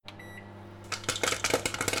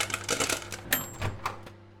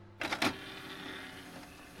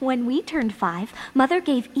When we turned 5, Mother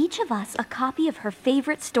gave each of us a copy of her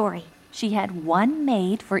favorite story. She had one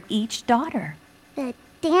made for each daughter. The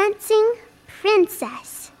Dancing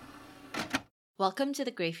Princess. Welcome to the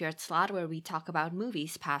Graveyard Slot, where we talk about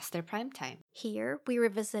movies past their prime time. Here, we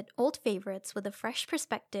revisit old favorites with a fresh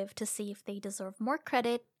perspective to see if they deserve more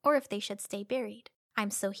credit or if they should stay buried. I'm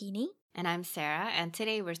Sohini. And I'm Sarah, and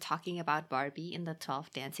today we're talking about Barbie and the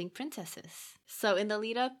 12 Dancing Princesses. So in the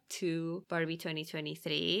lead up to Barbie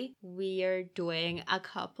 2023, we are doing a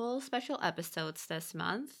couple special episodes this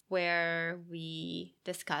month where we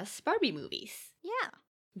discuss Barbie movies. Yeah.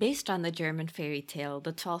 Based on the German fairy tale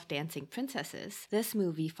The 12 Dancing Princesses, this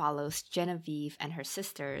movie follows Genevieve and her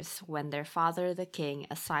sisters when their father, the king,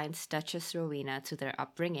 assigns Duchess Rowena to their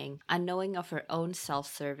upbringing, unknowing of her own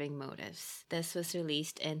self-serving motives. This was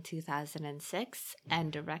released in 2006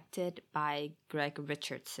 and directed by Greg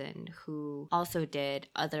Richardson, who also did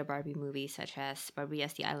other Barbie movies such as Barbie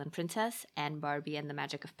as the Island Princess and Barbie and the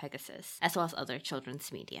Magic of Pegasus, as well as other children's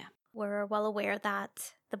media. We're well aware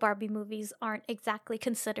that the Barbie movies aren't exactly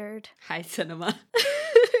considered high cinema.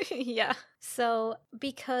 Yeah. So,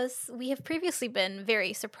 because we have previously been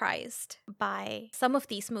very surprised by some of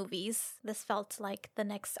these movies, this felt like the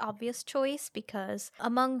next obvious choice because,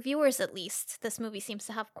 among viewers at least, this movie seems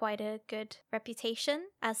to have quite a good reputation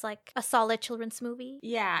as like a solid children's movie.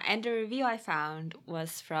 Yeah, and the review I found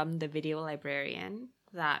was from the Video Librarian.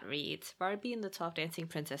 That reads, Barbie and the 12 Dancing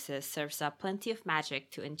Princesses serves up plenty of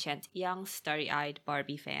magic to enchant young, starry-eyed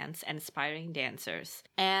Barbie fans and aspiring dancers.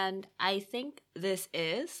 And I think this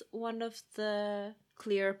is one of the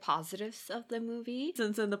clear positives of the movie,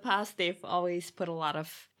 since in the past they've always put a lot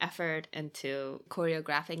of effort into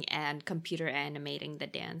choreographing and computer animating the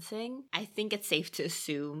dancing. I think it's safe to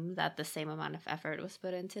assume that the same amount of effort was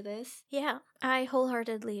put into this. Yeah, I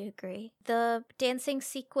wholeheartedly agree. The dancing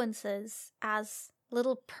sequences, as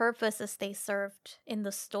little purpose as they served in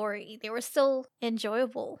the story, they were still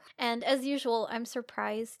enjoyable. And as usual, I'm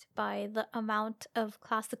surprised by the amount of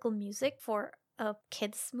classical music for a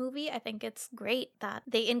kids movie. I think it's great that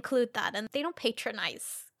they include that and they don't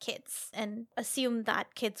patronize kids and assume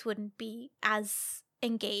that kids wouldn't be as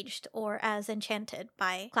engaged or as enchanted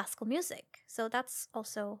by classical music. So that's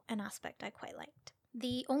also an aspect I quite liked.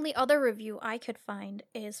 The only other review I could find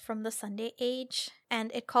is from the Sunday Age, and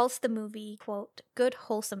it calls the movie, quote, good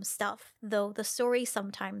wholesome stuff, though the story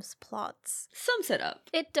sometimes plods. Sums it up.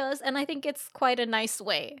 It does, and I think it's quite a nice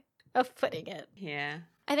way of putting it. Yeah.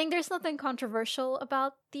 I think there's nothing controversial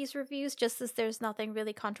about these reviews, just as there's nothing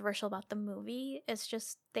really controversial about the movie. It's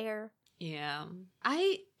just there. Yeah.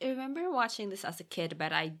 I remember watching this as a kid,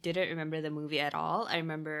 but I didn't remember the movie at all. I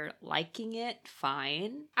remember liking it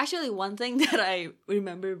fine. Actually, one thing that I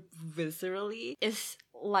remember viscerally is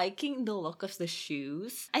liking the look of the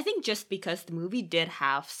shoes. I think just because the movie did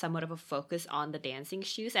have somewhat of a focus on the dancing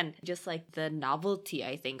shoes, and just like the novelty,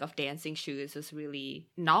 I think, of dancing shoes was really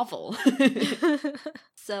novel.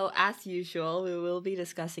 So as usual, we will be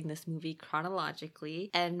discussing this movie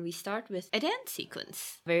chronologically, and we start with a dance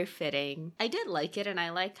sequence. Very fitting. I did like it, and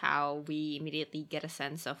I like how we immediately get a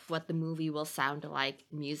sense of what the movie will sound like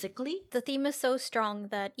musically. The theme is so strong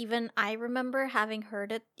that even I remember having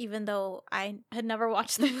heard it, even though I had never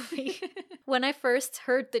watched the movie. When I first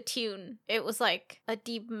heard the tune, it was like a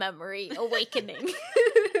deep memory awakening.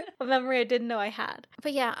 A memory I didn't know I had.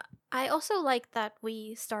 But yeah, I also like that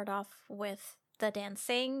we start off with the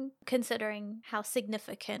dancing, considering how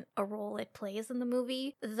significant a role it plays in the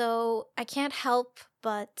movie. Though I can't help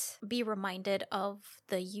but be reminded of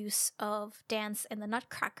the use of dance in the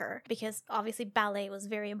Nutcracker, because obviously ballet was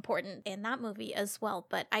very important in that movie as well,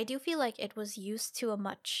 but I do feel like it was used to a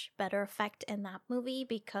much better effect in that movie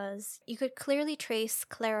because you could clearly trace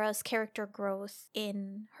Clara's character growth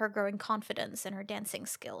in her growing confidence and her dancing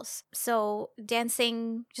skills. So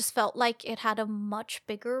dancing just felt like it had a much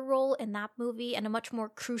bigger role in that movie and a much more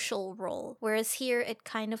crucial role, whereas here it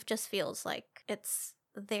kind of just feels like it's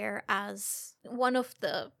there as one of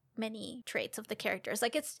the many traits of the characters.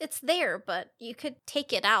 Like it's there, but you could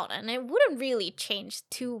take it out and it wouldn't really change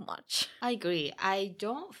too much. I agree. I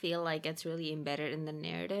don't feel like it's really embedded in the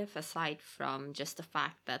narrative aside from just the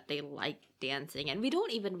fact that they like dancing, and we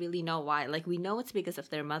don't even really know why. Like, we know it's because of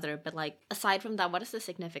their mother, but like aside from that, what is the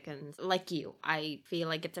significance? Like you, I feel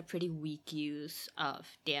like it's a pretty weak use of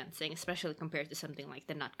dancing, especially compared to something like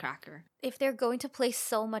the Nutcracker. If they're going to place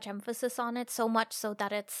so much emphasis on it, so much so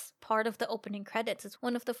that it's part of the opening credits, it's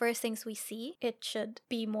one of the first things we see, it should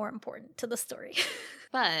be more important to the story.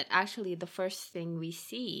 But actually, the first thing we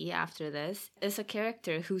see after this is a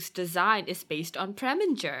character whose design is based on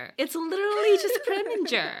Preminger. It's literally just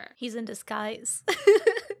Preminger. He's in disguise.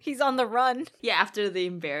 He's on the run. Yeah, after the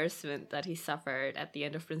embarrassment that he suffered at the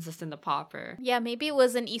end of Princess and the Pauper. Yeah, maybe it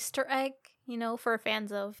was an Easter egg, you know, for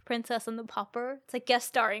fans of Princess and the Pauper. It's like guest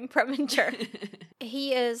starring Preminger.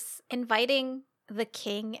 He is inviting the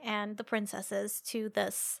king and the princesses to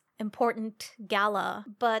this important gala,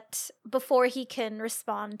 but before he can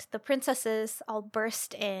respond, the princesses all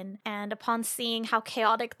burst in, and upon seeing how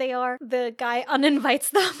chaotic they are, the guy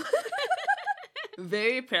uninvites them.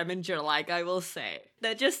 Very Preminger-like, I will say.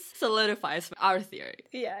 That just solidifies our theory.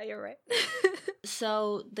 Yeah, you're right.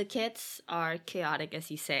 So the kids are chaotic,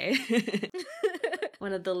 as you say.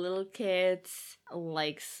 One of the little kids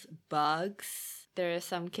likes bugs. There are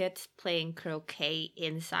some kids playing croquet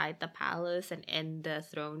inside the palace and in the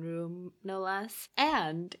throne room, no less.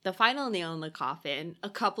 And the final nail in the coffin, a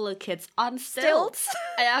couple of kids on stilts.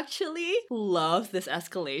 I actually love this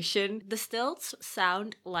escalation. The stilts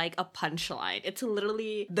sound like a punchline. It's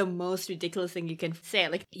literally the most ridiculous thing you can say.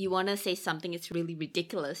 Like, you want to say something is really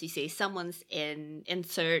ridiculous. You say someone's in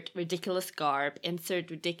insert ridiculous garb,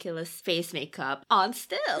 insert ridiculous face makeup on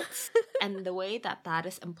stilts. And the way that that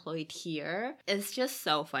is employed here is just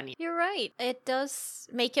so funny. You're right. It does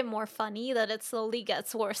make it more funny that it slowly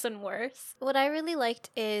gets worse and worse. What I really liked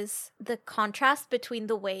is the contrast between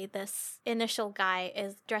the way this initial guy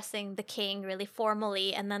is dressing the king really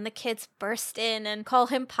formally, and then the kids burst in and call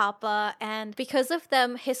him Papa, and because of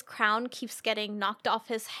them, his crown keeps getting knocked off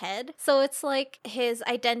his head. So it's like his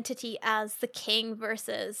identity as the king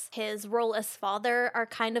versus his role as father are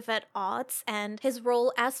kind of at odds, and his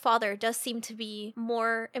role as father does seem to be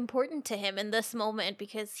more important to him in this moment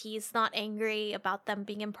because he's not angry about them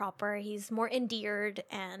being improper. He's more endeared,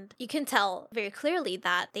 and you can tell very clearly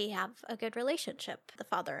that they have a good relationship, the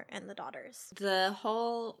father and the daughters. The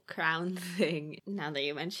whole crown thing, now that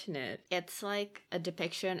you mention it, it's like a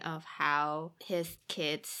depiction of how his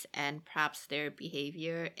kids and perhaps their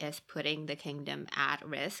behavior is putting the kingdom at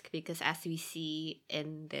risk, because as we see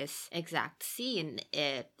in this exact scene,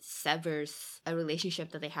 it severs a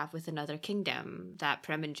relationship that they have with another kingdom that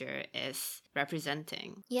Preminger is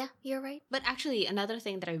representing. Yeah, you're right. But actually, another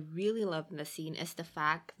thing that I really love in the scene is the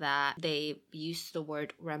fact that they use the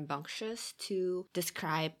word rambunctious to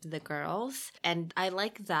describe the girls. And I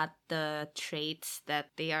like that the traits that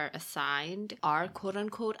they are assigned are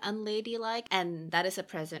quote-unquote unladylike, and that is a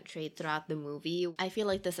present trait throughout the movie. I feel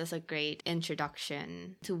like this is a great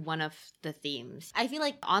introduction to one of the themes. I feel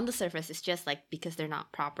like on the surface it's just like because they're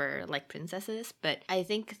not proper like princesses, but I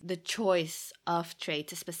think the choice of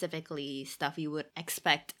traits is specifically stuff you would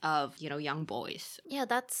expect of, you know, young boys. Yeah,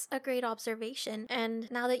 that's a great observation. And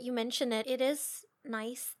now that you mention it, it is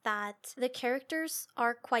nice that the characters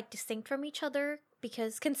are quite distinct from each other,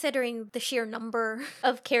 because considering the sheer number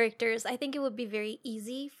of characters, I think it would be very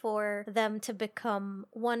easy for them to become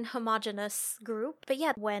one homogenous group. But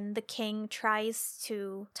yeah, when the king tries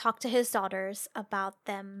to talk to his daughters about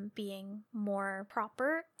them being more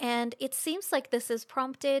proper, and it seems like this is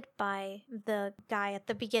prompted by the guy at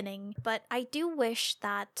the beginning, but I do wish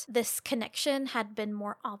that this connection had been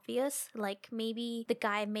more obvious. Like maybe the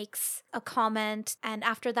guy makes a comment, and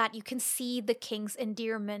after that you can see the king's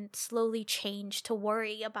endearment slowly change to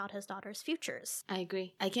worry about his daughter's futures. I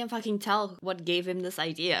agree. I can't fucking tell what gave him this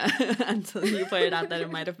idea until you pointed out that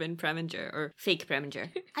it might have been Preminger or fake Preminger.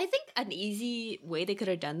 I think an easy way they could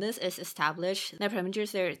have done this is establish that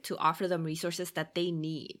Preminger's there to offer them resources that they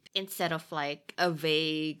need instead of like a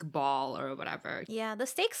vague ball or whatever. Yeah, the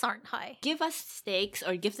stakes aren't high. Give us stakes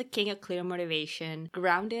or give the king a clear motivation,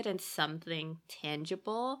 grounded in something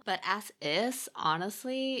tangible. But as is,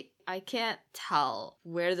 honestly, I can't tell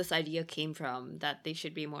where this idea came from that they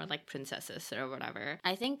should be more like princesses or whatever.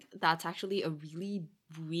 I think that's actually a really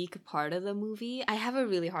weak part of the movie. I have a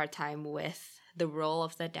really hard time with the role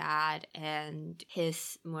of the dad and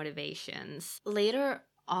his motivations. Later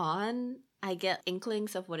on, I get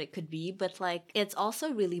inklings of what it could be, but like it's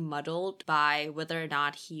also really muddled by whether or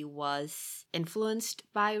not he was influenced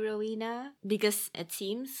by Rowena, because it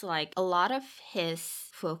seems like a lot of his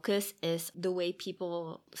focus is the way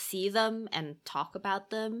people see them and talk about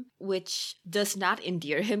them, which does not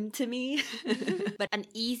endear him to me. But an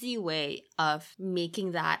easy way of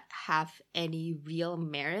making that have any real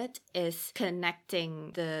merit is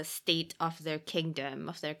connecting the state of their kingdom,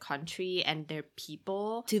 of their country and their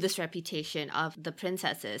people to this reputation of the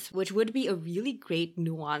princesses, which would be a really great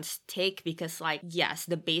nuanced take, because like, yes,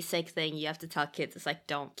 the basic thing you have to tell kids is like,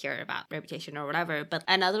 don't care about reputation or whatever, but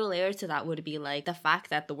another layer to that would be like the fact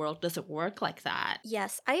that the world doesn't work like that.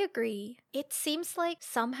 Yes, I agree. It seems like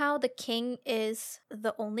somehow the king is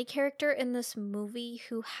the only character in this movie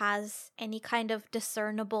who has any kind of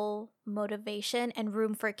discernible motivation and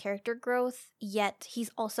room for character growth, yet he's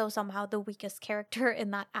also somehow the weakest character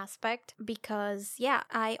in that aspect. Because, yeah,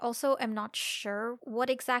 I also am not sure what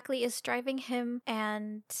exactly is driving him.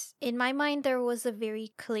 And in my mind, there was a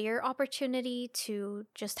very clear opportunity to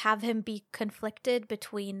just have him be conflicted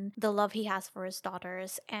between the love he has for his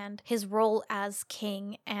daughters and his role as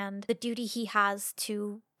king and the duty he has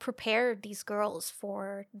to prepare these girls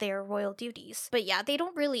for their royal duties. But yeah, they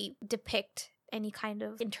don't really depict any kind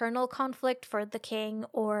of internal conflict for the king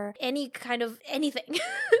or any kind of anything.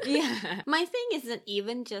 Yeah. My thing isn't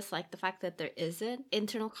even just like the fact that there isn't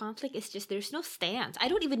internal conflict, it's just there's no stance. I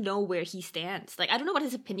don't even know where he stands. Like, I don't know what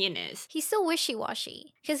his opinion is. He's so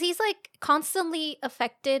wishy-washy because he's like constantly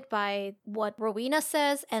affected by what Rowena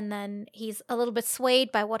says, and then he's a little bit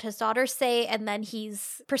swayed by what his daughters say, and then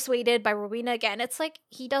he's persuaded by Rowena again. It's like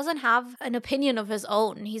he doesn't have an opinion of his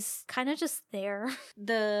own. He's kind of just there.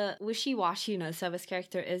 The wishy-washiness of his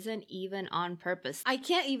character isn't even on purpose. I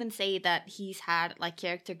can't even say that he's had like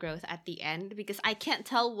character growth at the end because I can't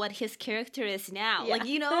tell what his character is now. Yeah. Like,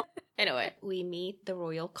 you know? Anyway, we meet the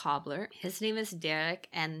royal cobbler. His name is Derek,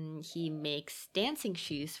 and he makes dancing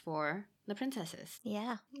shoes for the princesses.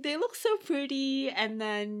 Yeah. They look so pretty, and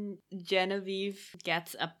then Genevieve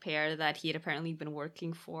gets a pair that he had apparently been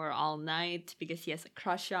working for all night because he has a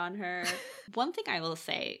crush on her. One thing I will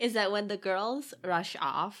say is that when the girls rush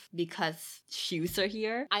off because shoes are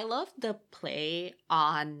here, I love the play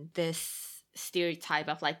on this stereotype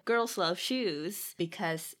of like girls love shoes,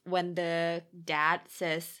 because when the dad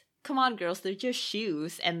says, "Come on, girls, they're just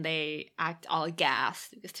shoes," and they act all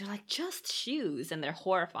aghast because they're like, just shoes, and they're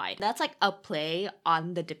horrified. That's like a play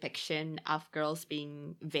on the depiction of girls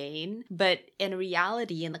being vain. But in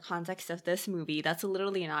reality, in the context of this movie, that's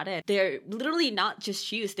literally not it. They're literally not just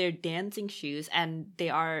shoes, they're dancing shoes, and they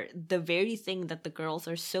are the very thing that the girls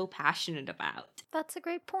are so passionate about. That's a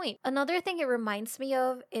great point. Another thing it reminds me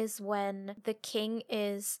of is when the king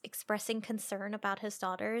is expressing concern about his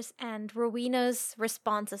daughters, and Rowena's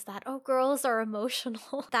response is that, "Oh, girls are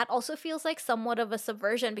emotional." That also feels like somewhat of a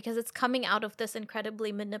subversion because it's coming out of this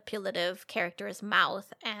incredibly manipulative character's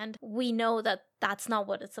mouth, and we know that that's not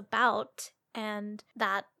what it's about, and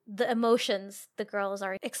that the emotions the girls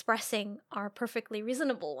are expressing are perfectly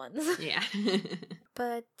reasonable ones. Yeah.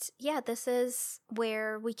 But yeah, this is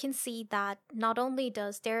where we can see that not only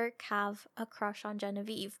does Derek have a crush on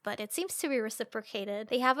Genevieve, but it seems to be reciprocated.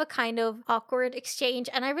 They have a kind of awkward exchange,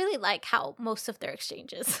 and I really like how most of their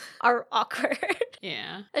exchanges are awkward.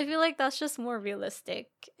 Yeah. I feel like that's just more realistic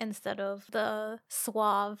instead of the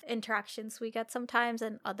suave interactions we get sometimes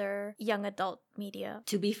in other young adult media.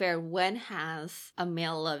 To be fair, when has a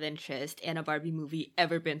male love interest in a Barbie movie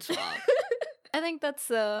ever been suave? I think that's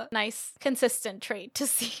a nice, consistent trait to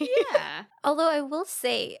see. Yeah. Although I will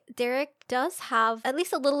say, Derek does have at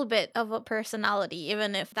least a little bit of a personality,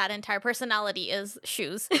 even if that entire personality is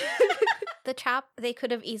shoes. The trap they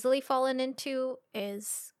could have easily fallen into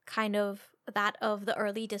is kind of that of the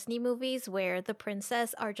early Disney movies where the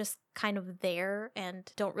princess are just kind of there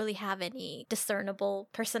and don't really have any discernible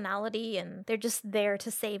personality, and they're just there to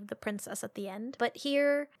save the princess at the end. But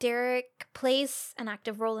here, Derek plays an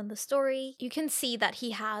active role in the story. You can see that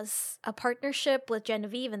he has a partnership with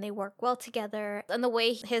Genevieve and they work well together. And the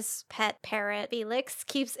way his pet parrot, Felix,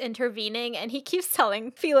 keeps intervening and he keeps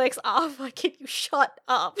telling Felix off, like, "Can you shut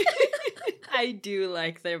up?" I do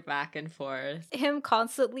like their back and forth. Him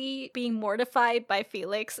constantly being mortified by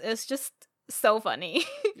Felix is just so funny.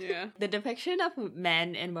 Yeah. The depiction of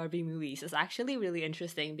men in Barbie movies is actually really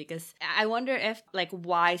interesting because I wonder if, like,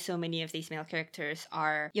 why so many of these male characters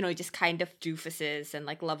are, you know, just kind of doofuses and,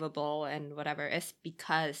 like, lovable and whatever is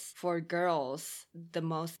because for girls, the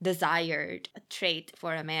most desired trait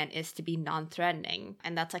for a man is to be non-threatening.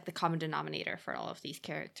 And that's, like, the common denominator for all of these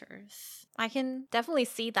characters. I can definitely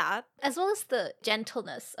see that. As well as the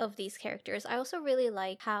gentleness of these characters. I also really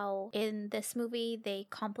like how in this movie they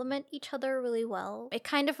complement each other really well. It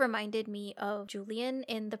kind of reminded me of Julian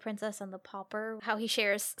in The Princess and the Pauper, how he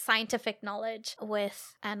shares scientific knowledge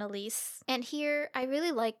with Annalise. And here I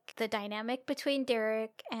really like the dynamic between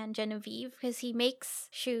Derek and Genevieve because he makes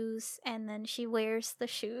shoes and then she wears the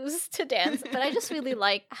shoes to dance. But I just really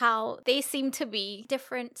like how they seem to be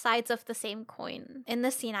different sides of the same coin. In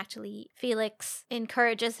this scene, actually, Felix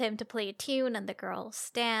encourages him to play a tune and the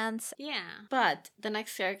girls dance. Yeah. But the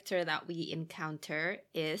next character that we encounter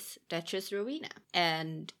is Duchess Rowena.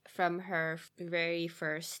 And from her very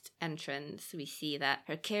first entrance, we see that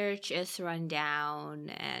her carriage is run down,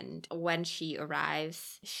 and when she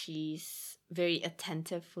arrives, she's very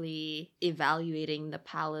attentively evaluating the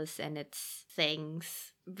palace and its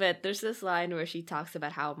things. But there's this line where she talks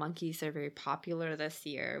about how monkeys are very popular this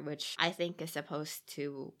year, which I think is supposed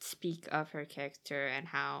to speak of her character and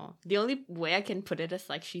how the only way I can put it is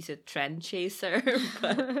like she's a trend chaser,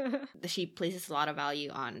 but she places a lot of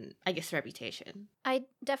value on, I guess, reputation. I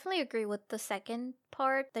definitely agree with the second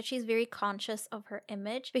part, that she's very conscious of her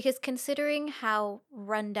image, because considering how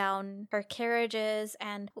rundown her carriage is,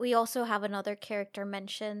 and we also have another character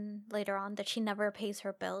mention later on that she never pays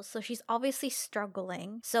her bills, so she's obviously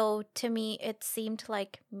struggling. So to me, it seemed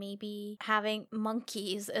like maybe having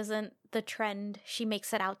monkeys isn't the trend she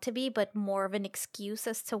makes it out to be, but more of an excuse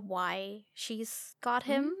as to why she's got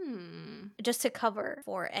him, just to cover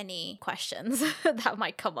for any questions that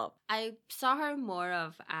might come up. I saw her more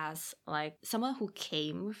of as like someone who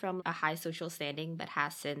came from a high social standing but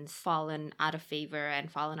has since fallen out of favor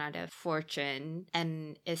and fallen out of fortune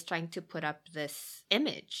and is trying to put up this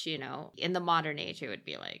image, you know. In the modern age, it would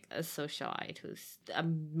be like a socialite who's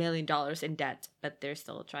 $1 million in debt, but they're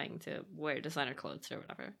still trying to wear designer clothes or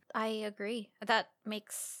whatever. I agree. That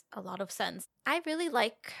makes a lot of sense. I really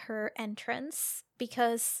like her entrance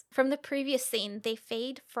because from the previous scene, they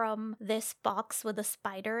fade from this box with a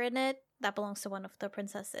spider in it that belongs to one of the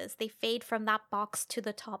princesses. They fade from that box to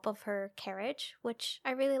the top of her carriage, which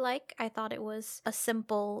I really like. I thought it was a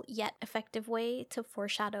simple yet effective way to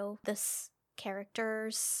foreshadow this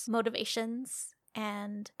character's motivations.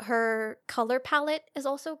 And her color palette is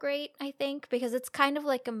also great, I think, because it's kind of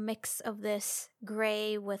like a mix of this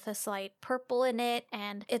gray with a slight purple in it,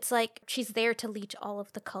 and it's like she's there to leech all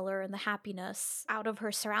of the color and the happiness out of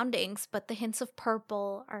her surroundings, but the hints of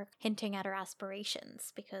purple are hinting at her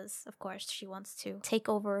aspirations because, of course, she wants to take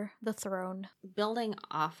over the throne. Building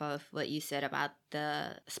off of what you said about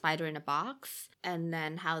the spider in a box and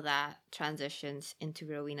then how that transitions into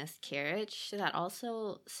Rowena's carriage, that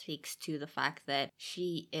also speaks to the fact that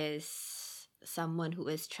she is someone who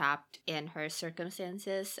is trapped in her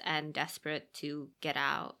circumstances and desperate to get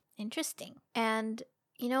out. Interesting. And,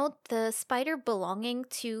 you know, the spider belonging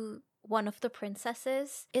to one of the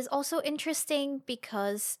princesses is also interesting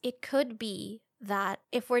because it could be that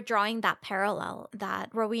if we're drawing that parallel, that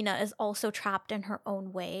Rowena is also trapped in her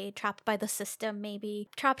own way, trapped by the system, maybe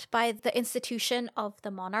trapped by the institution of the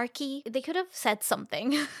monarchy. They could have said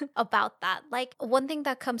something about that. Like, one thing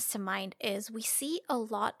that comes to mind is we see a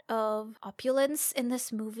lot of opulence in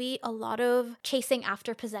this movie, a lot of chasing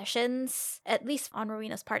after possessions, at least on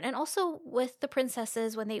Rowena's part. And also with the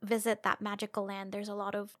princesses, when they visit that magical land, there's a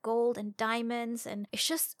lot of gold and diamonds, and it's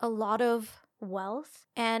just a lot of wealth.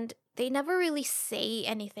 And they never really say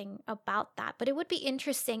anything about that, but it would be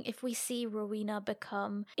interesting if we see Rowena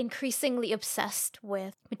become increasingly obsessed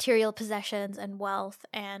with material possessions and wealth,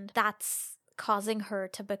 and that's causing her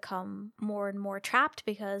to become more and more trapped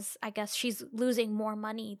because I guess she's losing more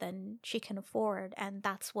money than she can afford, and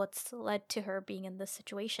that's what's led to her being in this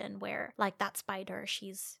situation where, like that spider,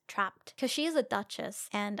 she's trapped. Because she is a duchess,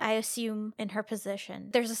 and I assume in her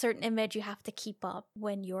position, there's a certain image you have to keep up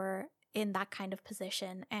when you're in that kind of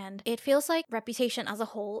position, and it feels like reputation as a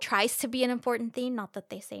whole tries to be an important theme, not that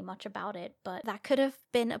they say much about it, but that could have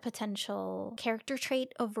been a potential character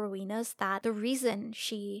trait of Rowena's, that the reason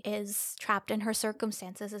she is trapped in her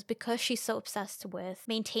circumstances is because she's so obsessed with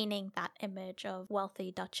maintaining that image of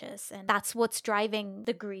wealthy duchess, and that's what's driving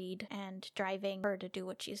the greed and driving her to do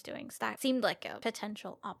what she's doing. So that seemed like a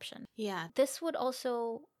potential option. Yeah. This would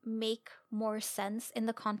also make more sense in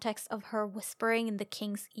the context of her whispering in the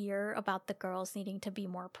king's ear about the girls needing to be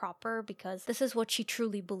more proper, because this is what she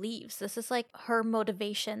truly believes. This is like her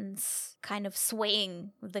motivations kind of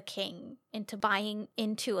swaying the king into buying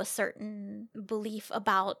into a certain belief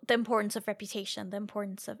about the importance of reputation, the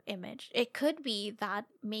importance of image. It could be that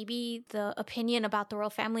maybe the opinion about the royal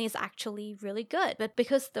family is actually really good, but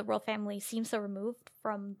because the royal family seems so removed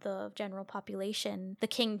from the general population, the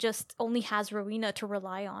king just only has Rowena to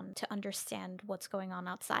rely on to understand what's going on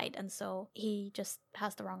outside, and so he just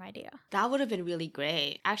has the wrong idea. That would have been really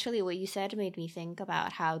great. Actually, what you said made me think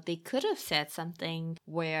about how they could have said something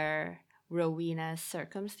where Rowena's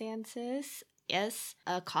circumstances is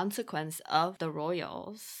a consequence of the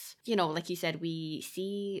royals. You know, like you said, we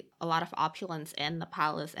see a lot of opulence in the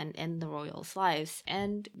palace and in the royals' lives.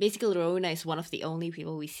 And basically, Rowena is one of the only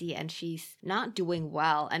people we see, and she's not doing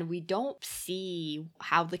well. And we don't see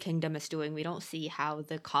how the kingdom is doing. We don't see how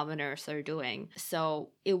the commoners are doing.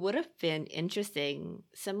 So it would have been interesting,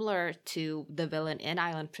 similar to the villain in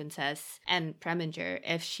Island Princess and Preminger,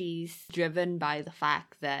 if she's driven by the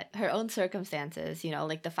fact that her own circumstances, you know,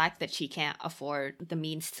 like the fact that she can't afford the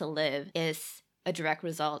means to live is a direct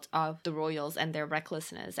result of the royals and their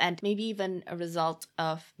recklessness, and maybe even a result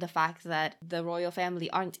of the fact that the royal family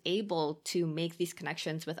aren't able to make these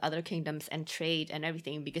connections with other kingdoms and trade and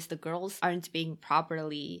everything because the girls aren't being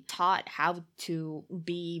properly taught how to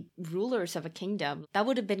be rulers of a kingdom. That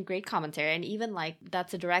would have been great commentary, and even like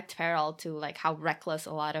that's a direct parallel to like how reckless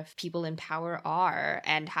a lot of people in power are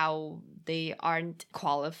and how they aren't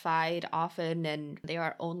qualified often, and they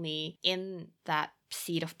are only in that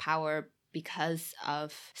seat of power because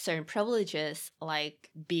of certain privileges, like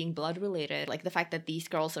being blood related, like the fact that these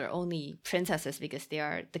girls are only princesses because they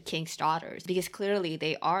are the king's daughters, because clearly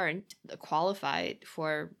they aren't qualified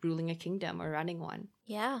for ruling a kingdom or running one.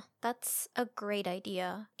 Yeah, that's a great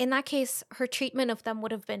idea. In that case, her treatment of them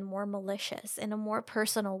would have been more malicious in a more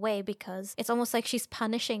personal way, because it's almost like she's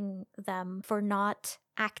punishing them for not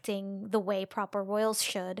acting the way proper royals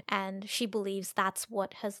should, and she believes that's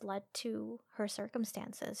what has led to her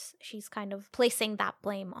circumstances. She's kind of placing that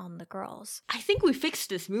blame on the girls. I think we fixed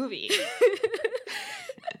this movie.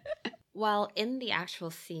 While in the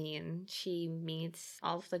actual scene, she meets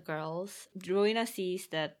all of the girls. Rowena sees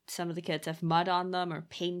that some of the kids have mud on them or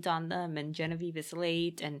paint on them, and Genevieve is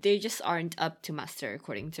late, and they just aren't up to muster,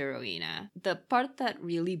 according to Rowena. The part that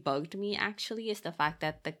really bugged me, actually, is the fact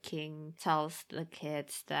that the king tells the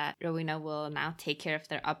kids that Rowena will now take care of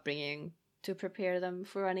their upbringing to prepare them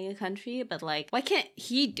for running a country, but like, why can't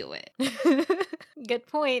he do it? Good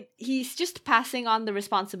point. He's just passing on the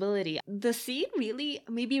responsibility. The scene really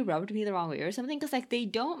maybe rubbed me the wrong way or something, because like they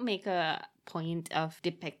don't make a point of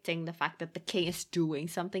depicting the fact that the king is doing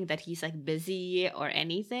something, that he's like busy or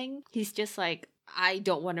anything. He's just like, I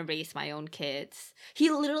don't want to raise my own kids. He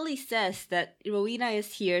literally says that Rowena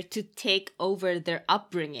is here to take over their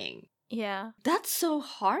upbringing. Yeah. That's so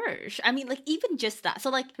harsh. I mean, like, even just that. So,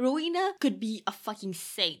 like, Rowena could be a fucking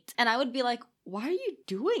saint. And I would be like, why are you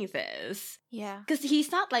doing this? Yeah. Because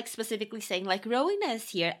he's not, like, specifically saying, like, Rowena is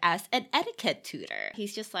here as an etiquette tutor.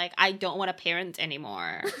 He's just like, I don't want to parent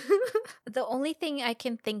anymore. The only thing I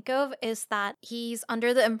can think of is that he's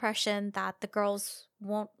under the impression that the girls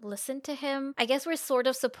won't listen to him. I guess we're sort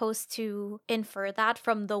of supposed to infer that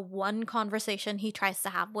from the one conversation he tries to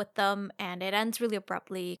have with them, and it ends really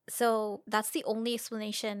abruptly. So that's the only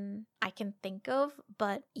explanation I can think of.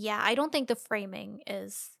 But yeah, I don't think the framing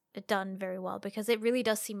is done very well, because it really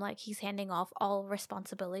does seem like he's handing off all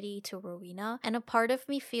responsibility to Rowena, and a part of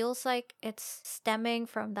me feels like it's stemming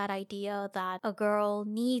from that idea that a girl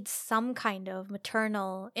needs some kind of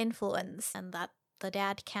maternal influence and that the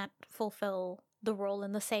dad can't fulfill the role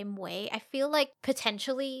in the same way. I feel like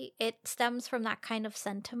potentially it stems from that kind of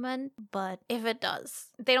sentiment, but if it does,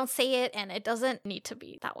 they don't say it, and it doesn't need to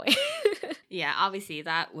be that way. Yeah, obviously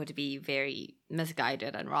that would be very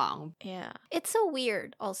misguided and wrong. Yeah. It's so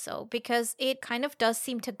weird also, because it kind of does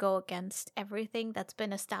seem to go against everything that's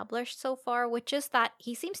been established so far, which is that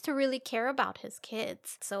he seems to really care about his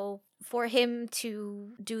kids. So for him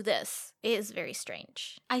to do this is very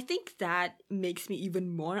strange. I think that makes me even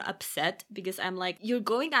more upset, because I'm like, you're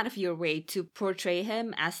going out of your way to portray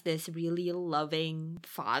him as this really loving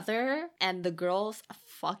father, and the girls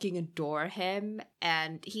fucking adore him,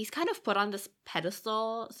 and he's kind of put on this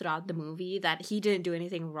pedestal throughout the movie that he didn't do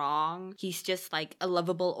anything wrong. He's just like a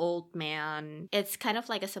lovable old man. It's kind of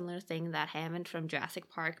like a similar thing that Hammond from Jurassic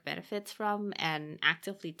Park benefits from and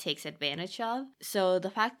actively takes advantage of. So the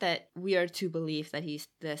fact that we are to believe that he's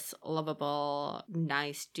this lovable,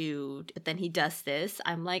 nice dude, but then he does this,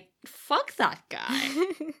 I'm like, fuck that guy.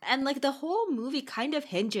 And like the whole movie kind of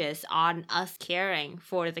hinges on us caring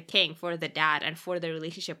for the king, for the dad, and for the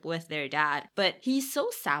relationship with their dad. But he's so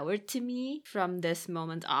soured to me from this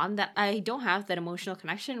moment on that I don't have that emotional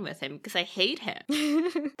connection with him, because I hate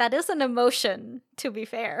him. That is an emotion, to be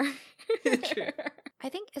fair. True. I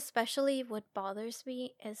think especially what bothers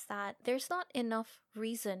me is that there's not enough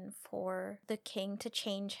reason for the king to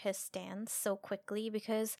change his stance so quickly,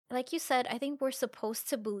 because like you said, I think we're supposed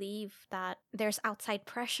to believe that there's outside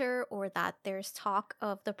pressure, or that there's talk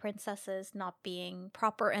of the princesses not being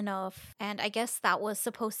proper enough, and I guess that was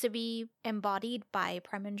supposed to be embodied by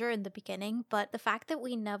Preminger in the beginning, but the fact that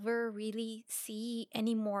we never really see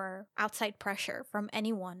any more outside pressure from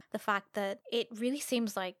anyone, the fact that it really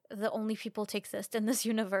seems like the only people to exist in this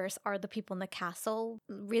universe are the people in the castle,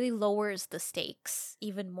 really lowers the stakes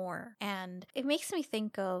even more. And it makes me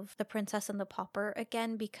think of The Princess and the Pauper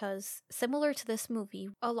again, because similar to this movie,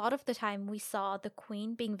 a lot of the time we saw the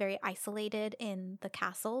queen being very isolated in the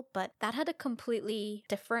castle, but that had a completely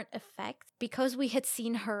different effect because we had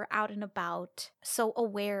seen her out and about, so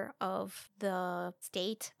aware of the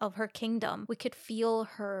state of her kingdom. We could feel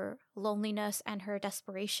her loneliness and her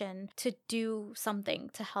desperation to do something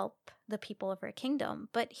to help the people of her kingdom.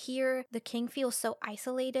 But here, the king feels so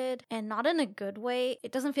isolated, and not in a good way.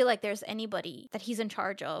 It doesn't feel like there's anybody that he's in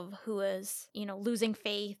charge of who is, losing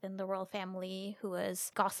faith in the royal family, who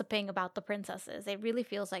is gossiping about the princesses. It really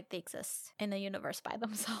feels like they exist in a universe by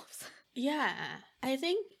themselves. Yeah, I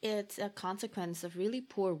think it's a consequence of really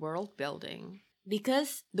poor world building.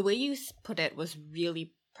 Because the way you put it was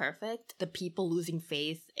really perfect. The people losing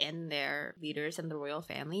faith in their leaders and the royal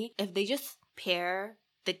family. If they just pair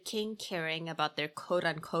the king caring about their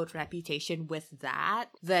quote-unquote reputation with that,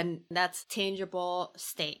 then that's tangible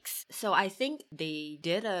stakes. So I think they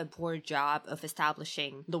did a poor job of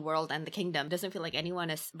establishing the world and the kingdom. It doesn't feel like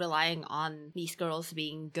anyone is relying on these girls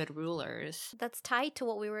being good rulers. That's tied to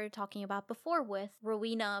what we were talking about before with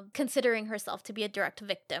Rowena considering herself to be a direct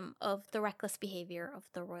victim of the reckless behavior of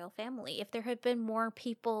the royal family. If there had been more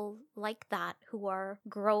people like that who are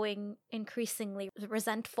growing increasingly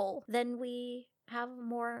resentful, then we have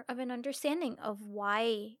more of an understanding of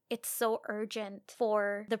why it's so urgent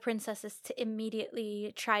for the princesses to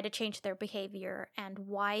immediately try to change their behavior and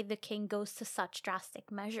why the king goes to such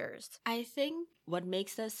drastic measures. I think what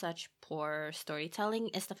makes this such poor storytelling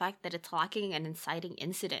is the fact that it's lacking an inciting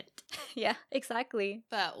incident. Yeah, exactly.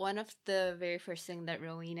 But one of the very first thing that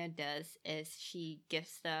Rowena does is she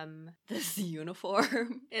gives them this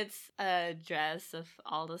uniform. It's a dress of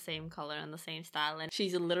all the same color and the same style, and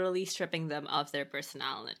she's literally stripping them of their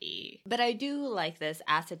personality. But I do like this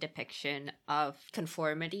as a depiction of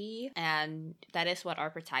conformity, and that is what our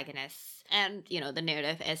protagonists and, the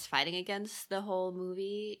narrative is fighting against the whole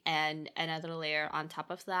movie. And another layer on top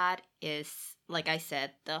of that is, like I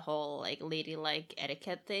said, the whole ladylike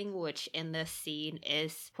etiquette thing, which in this scene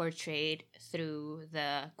is portrayed through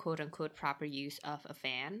the quote-unquote proper use of a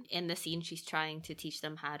fan. In the scene, she's trying to teach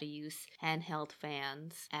them how to use handheld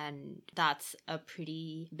fans, and that's a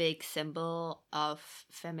pretty big symbol of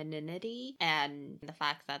femininity, and the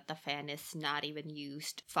fact that the fan is not even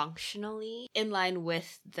used functionally in line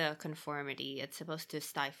with the conformity. It's supposed to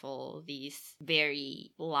stifle these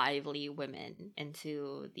very lively women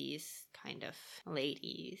into these kind of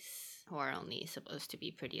ladies who are only supposed to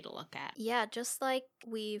be pretty to look at. Yeah, just like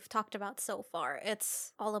we've talked about so far,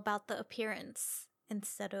 it's all about the appearance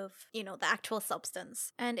instead of, the actual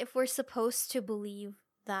substance. And if we're supposed to believe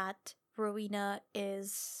that Rowena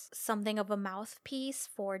is something of a mouthpiece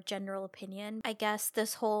for general opinion, I guess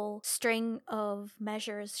this whole string of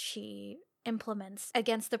measures she implements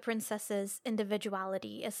against the princess's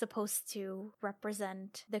individuality is supposed to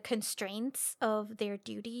represent the constraints of their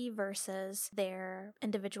duty versus their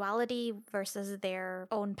individuality versus their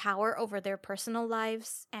own power over their personal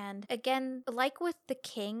lives. And again, like with the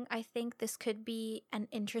king, I think this could be an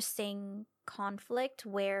interesting conflict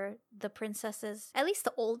where the princesses, at least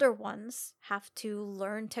the older ones, have to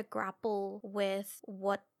learn to grapple with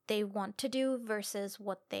what they want to do versus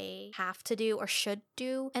what they have to do or should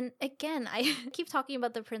do. And again, I keep talking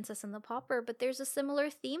about the Princess and the Pauper, but there's a similar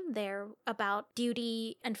theme there about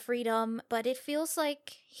duty and freedom. But it feels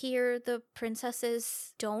like here the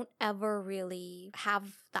princesses don't ever really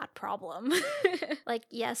have that problem.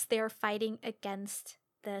 Yes, they're fighting against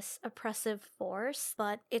this oppressive force,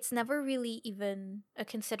 but it's never really even a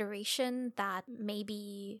consideration that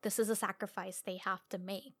maybe this is a sacrifice they have to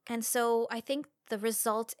make. And so I think the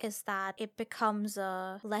result is that it becomes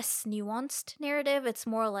a less nuanced narrative. It's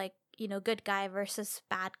more like, good guy versus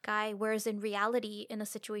bad guy. Whereas in reality, in a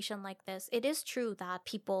situation like this, it is true that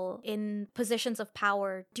people in positions of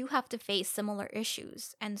power do have to face similar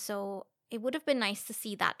issues. And so it would have been nice to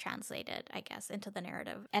see that translated, I guess, into the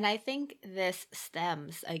narrative. And I think this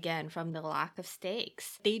stems, again, from the lack of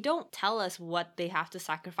stakes. They don't tell us what they have to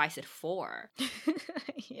sacrifice it for.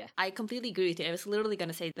 Yeah. I completely agree with you. I was literally going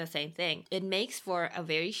to say the same thing. It makes for a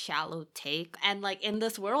very shallow take. And in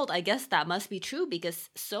this world, I guess that must be true because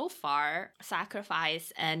so far,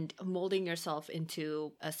 sacrifice and molding yourself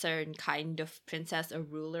into a certain kind of princess or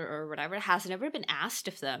ruler or whatever has never been asked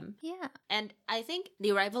of them. Yeah. And I think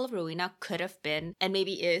the arrival of Rowena could have been, and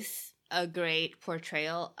maybe is, a great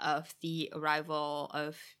portrayal of the arrival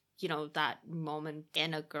of, that moment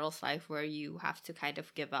in a girl's life where you have to kind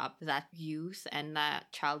of give up that youth and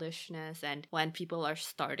that childishness, and when people are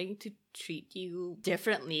starting to treat you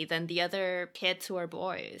differently than the other kids who are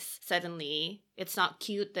boys. Suddenly, it's not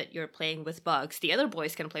cute that you're playing with bugs. The other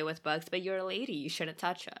boys can play with bugs, but you're a lady. You shouldn't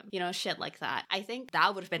touch them. Shit like that. I think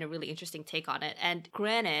that would have been a really interesting take on it. And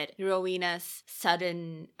granted, Rowena's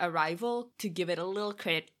sudden arrival, to give it a little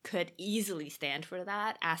credit, could easily stand for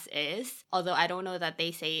that as is. Although I don't know that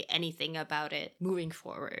they say anything about it moving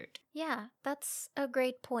forward. Yeah, that's a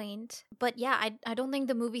great point. But yeah, I don't think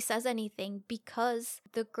the movie says anything because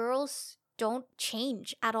the girls don't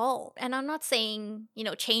change at all. And I'm not saying,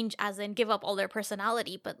 change as in give up all their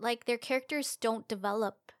personality, but like their characters don't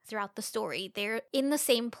develop throughout the story. They're in the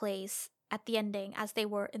same place at the ending as they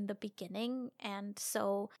were in the beginning. And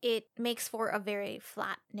so it makes for a very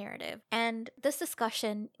flat narrative. And this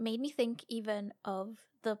discussion made me think even of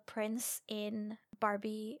the prince in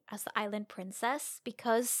Barbie as the island princess,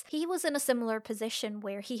 because he was in a similar position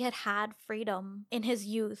where he had freedom in his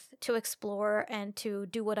youth to explore and to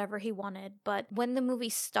do whatever he wanted. But when the movie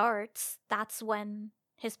starts, that's when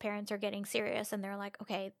his parents are getting serious and they're like,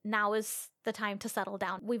 okay, now is the time to settle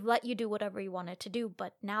down. We've let you do whatever you wanted to do,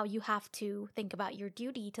 but now you have to think about your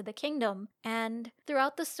duty to the kingdom. And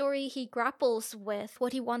throughout the story, he grapples with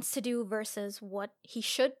what he wants to do versus what he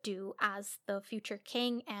should do as the future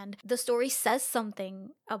king. And the story says something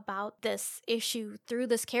about this issue through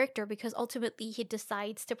this character because ultimately he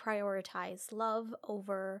decides to prioritize love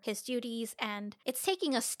over his duties. And it's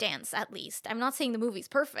taking a stance, at least. I'm not saying the movie's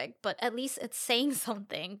perfect, but at least it's saying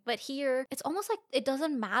something. But here, it's almost like it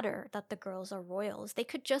doesn't matter that the girls are royals. They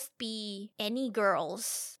could just be any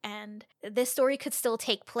girls, and this story could still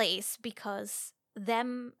take place because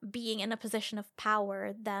them being in a position of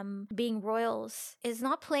power, them being royals, is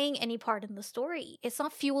not playing any part in the story. It's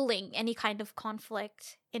not fueling any kind of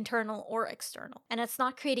conflict, internal or external, and it's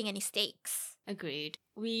not creating any stakes. Agreed.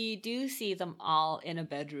 We do see them all in a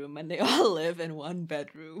bedroom and they all live in one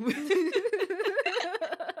bedroom.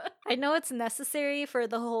 I know it's necessary for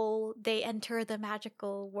the whole they enter the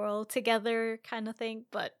magical world together kind of thing,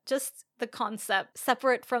 but just the concept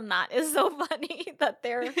separate from that is so funny that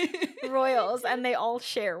they're royals and they all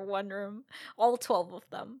share one room, all 12 of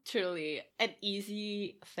them. Truly, an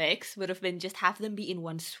easy fix would have been just have them be in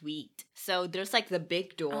one suite. So there's like the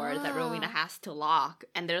big door that Rowena has to lock,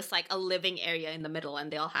 and there's like a living area in the middle,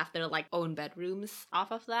 and they all have their like own bedrooms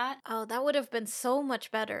off of that. Oh, that would have been so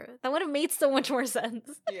much better. That would have made so much more sense.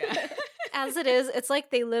 Yeah. As it is, it's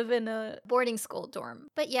like they live in a boarding school dorm.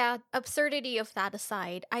 But yeah, absurdity of that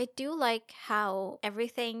aside, I do like how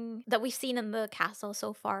everything that we've seen in the castle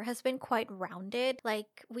so far has been quite rounded.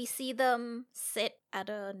 Like, we see them sit at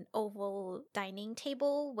an oval dining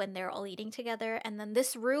table when they're all eating together, and then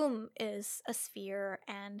this room is a sphere,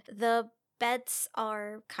 and the beds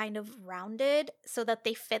are kind of rounded so that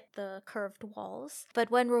they fit the curved walls. But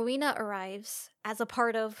when Rowena arrives, as a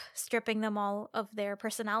part of stripping them all of their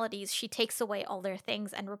personalities, she takes away all their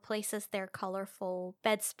things and replaces their colorful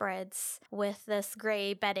bedspreads with this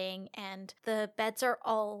gray bedding, and the beds are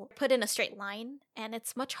all put in a straight line, and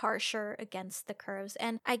it's much harsher against the curves.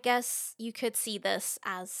 And I guess you could see this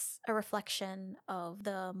as a reflection of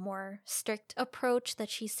the more strict approach that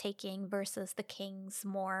she's taking versus the king's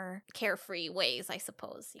more carefree ways, I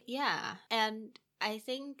suppose. Yeah, and I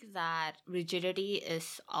think that rigidity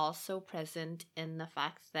is also present in the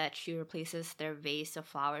fact that she replaces their vase of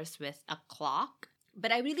flowers with a clock.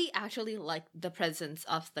 But I really actually like the presence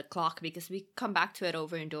of the clock because we come back to it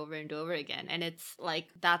over and over and over again. And it's like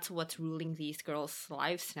that's what's ruling these girls'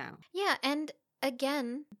 lives now. Yeah, and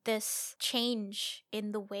again, this change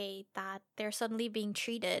in the way that they're suddenly being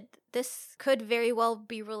treated, this could very well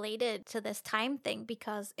be related to this time thing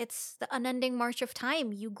because it's the unending march of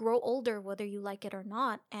time. You grow older whether you like it or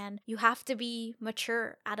not, and you have to be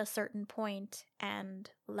mature at a certain point and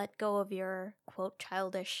let go of your, quote,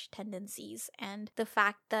 childish tendencies. And the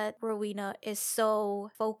fact that Rowena is so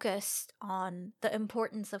focused on the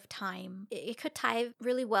importance of time, it could tie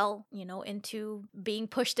really well, into being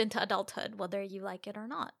pushed into adulthood, whether you like it or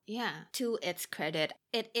not. Yeah. To its credit,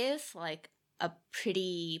 it is like a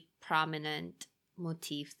pretty prominent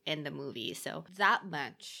motif in the movie. So that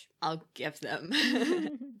much I'll give them.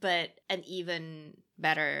 But an even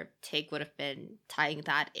better take would have been tying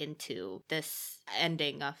that into this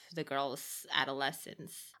ending of the girls'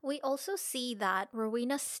 adolescence. We also see that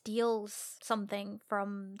Rowena steals something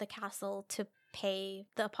from the castle to pay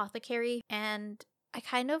the apothecary, and I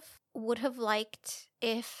kind of would have liked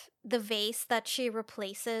if the vase that she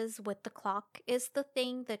replaces with the clock is the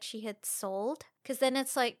thing that she had sold, because then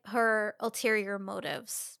it's like her ulterior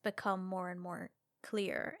motives become more and more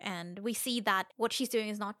clear, and we see that what she's doing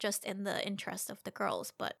is not just in the interest of the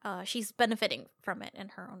girls, but she's benefiting from it in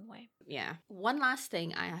her own way. Yeah. One last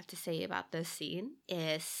thing I have to say about this scene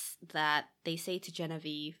is that they say to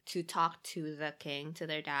Genevieve to talk to the king, to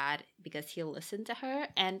their dad, because he'll listen to her.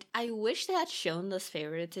 And I wish they had shown this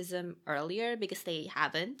favoritism earlier because they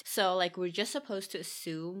haven't. So, like, we're just supposed to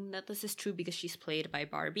assume that this is true because she's played by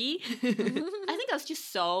Barbie. I think I was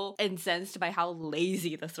just so incensed by how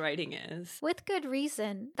lazy this writing is. With good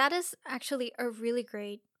reason. That is actually a really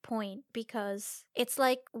great point because it's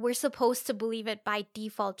like we're supposed to believe it by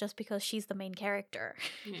default just because she's the main character.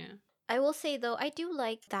 Yeah. I will say though, I do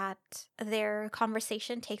like that their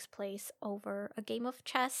conversation takes place over a game of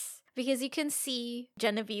chess because you can see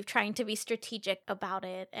Genevieve trying to be strategic about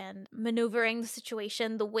it and maneuvering the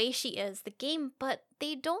situation the way she is, the game, but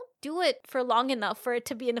they don't do it for long enough for it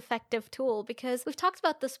to be an effective tool because we've talked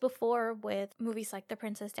about this before with movies like The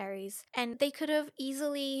Princess Diaries, and they could have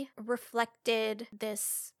easily reflected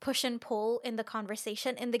this push and pull in the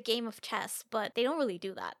conversation in the game of chess, but they don't really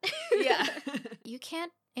do that. Yeah. You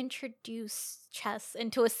can't introduce chess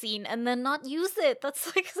into a scene and then not use it.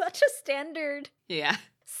 That's like such a standard Yeah.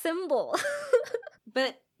 symbol.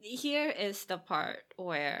 But here is the part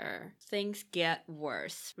where things get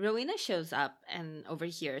worse. Rowena shows up and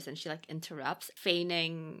overhears and she like interrupts,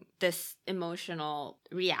 feigning this emotional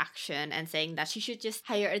reaction and saying that she should just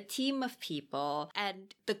hire a team of people.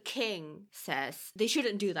 And the king says they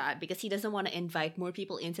shouldn't do that because he doesn't want to invite more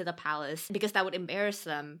people into the palace because that would embarrass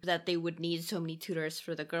them, that they would need so many tutors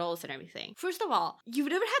for the girls and everything. First of all, you've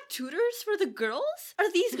never had tutors for the girls?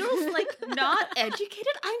 Are these girls like not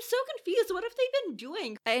educated? I'm so confused. What have they been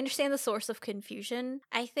doing? I understand the source of confusion.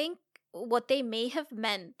 I think what they may have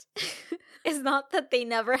meant is not that they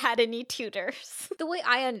never had any tutors. The way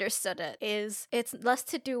I understood it is it's less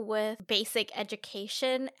to do with basic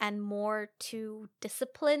education and more to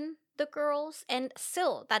discipline the girls. And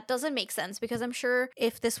still, that doesn't make sense because I'm sure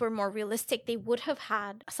if this were more realistic, they would have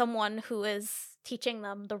had someone who is teaching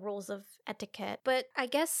them the rules of etiquette. But I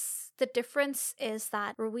guess the difference is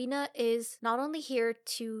that Rowena is not only here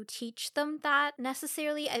to teach them that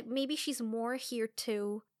necessarily, maybe she's more here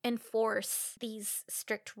to enforce these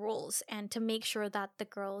strict rules and to make sure that the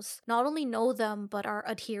girls not only know them but are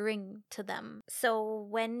adhering to them. So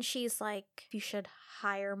when she's like, you should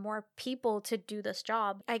hire more people to do this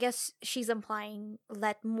job, I guess she's implying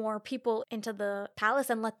let more people into the palace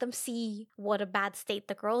and let them see what a bad state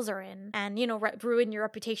the girls are in and, you know, ruin your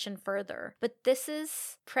reputation further. But this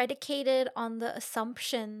is predicated on the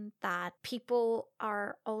assumption that people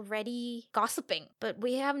are already gossiping. But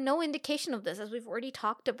we have no indication of this, as we've already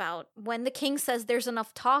talked about. When the king says there's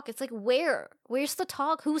enough talk, it's like, where's the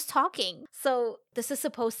talk? Who's talking? So this is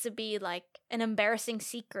supposed to be like an embarrassing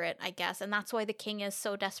secret, I guess, and that's why the king is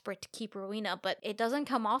so desperate to keep Rowena, but it doesn't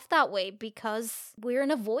come off that way because we're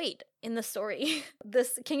in a void in the story.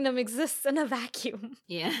 This kingdom exists in a vacuum.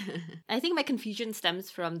 Yeah. I think my confusion stems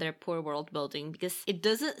from their poor world building because it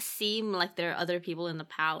doesn't seem like there are other people in the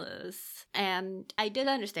palace. And I did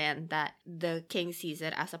understand that the king sees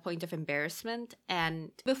it as a point of embarrassment.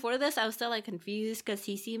 And before this, I was still like confused because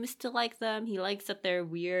he seems to like them. He likes that they're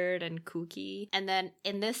weird and kooky. And then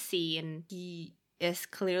in this scene, he is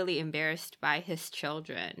clearly embarrassed by his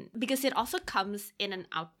children because it also comes in an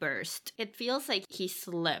outburst. It feels like he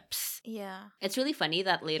slips. Yeah. It's really funny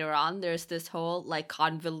that later on there's this whole like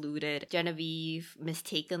convoluted Genevieve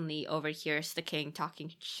mistakenly overhears the king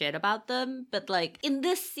talking shit about them, but like in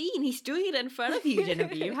this scene he's doing it in front of you,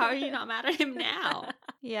 Genevieve. How are you not mad at him now?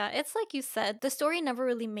 Yeah, it's like you said, the story never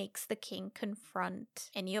really makes the king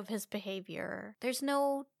confront any of his behavior. There's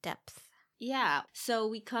no depth. Yeah, so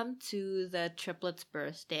we come to the triplets'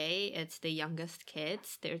 birthday. It's the youngest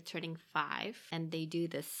kids. They're turning 5, and they do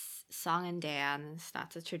this song and dance.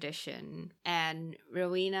 That's a tradition. And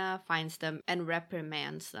Rowena finds them and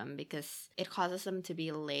reprimands them because it causes them to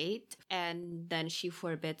be late. And then she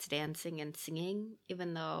forbids dancing and singing,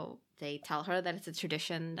 even though they tell her that it's a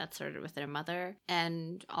tradition that started with their mother.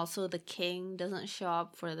 And also the king doesn't show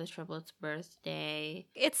up for the triplets' birthday.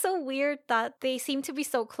 It's so weird that they seem to be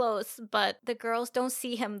so close, but the girls don't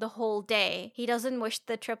see him the whole day. He doesn't wish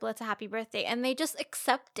the triplets a happy birthday, and they just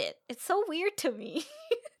accept it. It's so weird to me.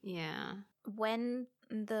 Yeah. When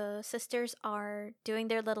the sisters are doing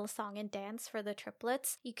their little song and dance for the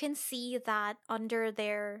triplets, you can see that under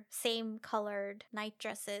their same colored night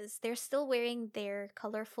dresses, they're still wearing their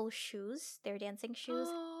colorful shoes, their dancing shoes.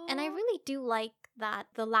 And I really do like that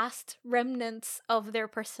the last remnants of their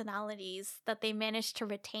personalities that they managed to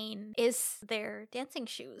retain is their dancing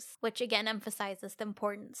shoes, which again emphasizes the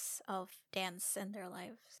importance of dance in their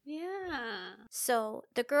lives. Yeah. So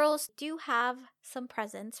the girls do have some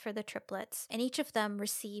presents for the triplets, and each of them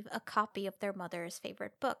receive a copy of their mother's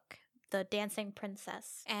favorite book, The Dancing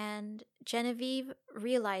Princess. And Genevieve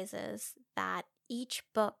realizes that each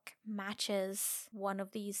book matches one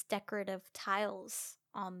of these decorative tiles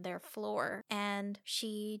on their floor, and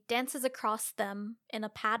she dances across them in a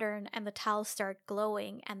pattern, and the tiles start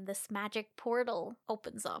glowing, and this magic portal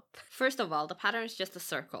opens up. First of all, the pattern is just a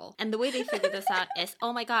circle. And the way they figure this out is,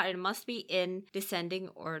 oh my god, it must be in descending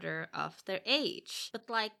order of their age. But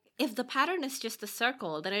like, if the pattern is just a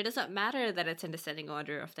circle, then it doesn't matter that it's in descending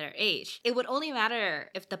order of their age. It would only matter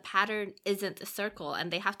if the pattern isn't a circle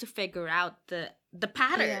and they have to figure out the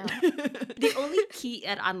pattern. Yeah. The only key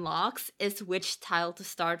it unlocks is which tile to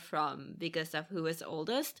start from because of who is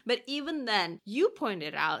oldest. But even then, you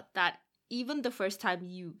pointed out that even the first time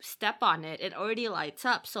you step on it, it already lights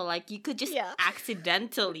up. So, like, you could just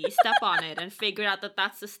accidentally step on it and figure out that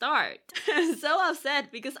that's the start. I'm so upset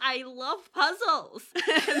because I love puzzles.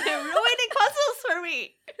 They're ruining puzzles for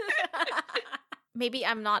me. Maybe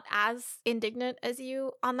I'm not as indignant as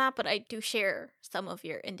you on that, but I do share some of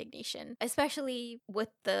your indignation, especially with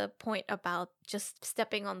the point about just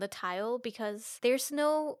stepping on the tile, because there's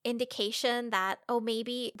no indication that, oh,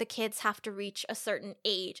 maybe the kids have to reach a certain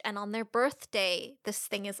age and on their birthday this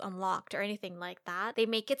thing is unlocked or anything like that. They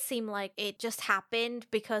make it seem like it just happened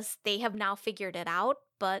because they have now figured it out.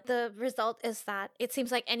 But the result is that it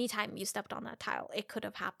seems like anytime you stepped on that tile, it could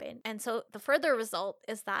have happened. And so the further result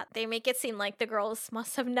is that they make it seem like the girls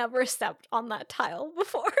must have never stepped on that tile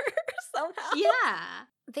before somehow. Yeah.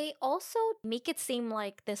 They also make it seem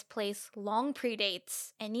like this place long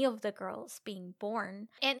predates any of the girls being born.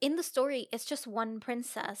 And in the story, it's just one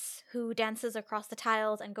princess who dances across the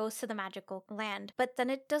tiles and goes to the magical land. But then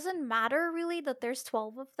it doesn't matter really that there's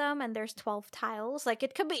 12 of them and there's 12 tiles. Like,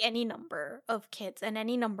 it could be any number of kids and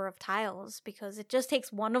any number of tiles because it just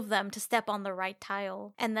takes one of them to step on the right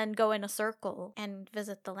tile and then go in a circle and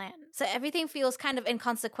visit the land. So everything feels kind of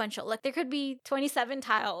inconsequential. Like, there could be 27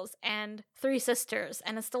 tiles and 3 sisters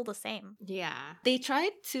and it's still the same. Yeah. They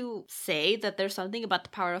tried to say that there's something about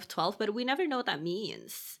the power of 12, but we never know what that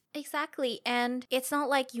means. Exactly. And it's not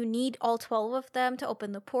like you need all 12 of them to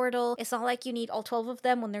open the portal. It's not like you need all 12 of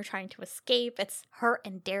them when they're trying to escape. It's her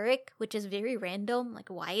and Derek, which is very random. Like,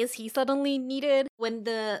 why is he suddenly needed? When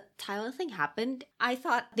the tile thing happened, I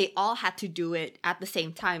thought they all had to do it at the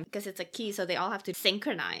same time because it's a key, so they all have to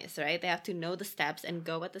synchronize, right? They have to know the steps and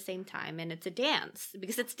go at the same time, and it's a dance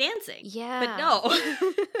because it's dancing. Yeah. But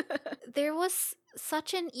no. There was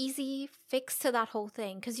such an easy fix to that whole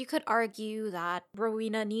thing because you could argue that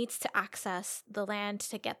Rowena needs to access the land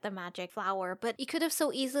to get the magic flower, but you could have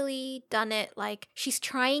so easily done it like she's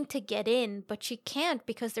trying to get in, but she can't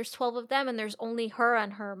because there's 12 of them and there's only her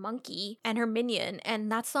and her monkey and her minion,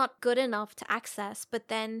 and that's not good enough to access. But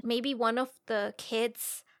then maybe one of the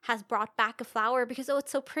kids has brought back a flower because, oh,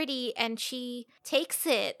 it's so pretty, and she takes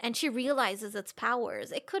it and she realizes its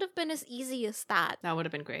powers. It could have been as easy as that. That would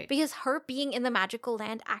have been great. Because her being in the magical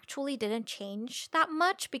land actually didn't change that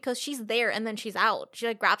much because she's there and then she's out. She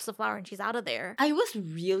like grabs the flower and she's out of there. I was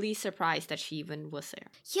really surprised that she even was there.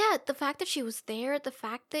 Yeah, the fact that she was there, the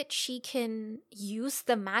fact that she can use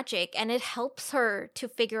the magic and it helps her to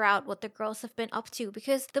figure out what the girls have been up to,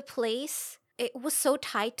 because the place, it was so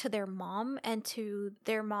tied to their mom and to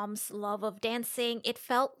their mom's love of dancing. It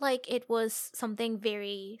felt like it was something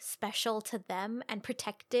very special to them and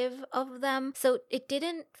protective of them. So it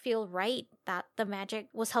didn't feel right that the magic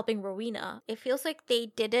was helping Rowena. It feels like they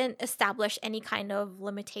didn't establish any kind of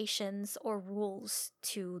limitations or rules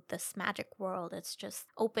to this magic world. It's just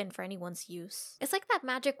open for anyone's use. It's like that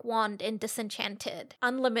magic wand in Disenchanted.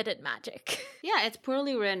 Unlimited magic. Yeah, it's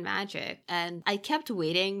poorly written magic, and I kept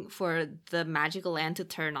waiting for the magical land to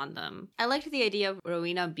turn on them. I liked the idea of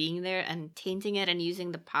Rowena being there and tainting it and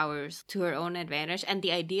using the powers to her own advantage, and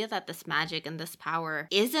the idea that this magic and this power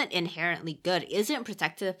isn't inherently good, isn't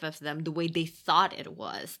protective of them the way they thought it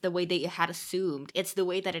was, the way they had assumed. It's the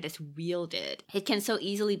way that it is wielded. It can so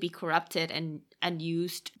easily be corrupted and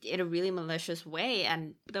used in a really malicious way,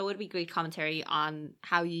 and that would be great commentary on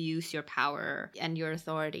how you use your power and your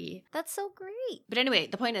authority. That's so great. But anyway,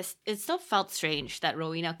 the point is, it still felt strange that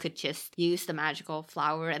Rowena could just use the magical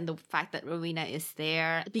flower, and the fact that Rowena is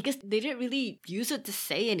there, because they didn't really use it to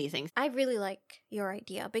say anything. I really like your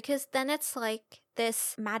idea, because then it's like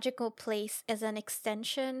this magical place is an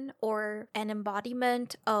extension or an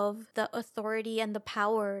embodiment of the authority and the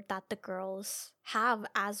power that the girls have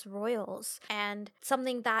as royals, and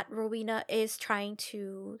something that Rowena is trying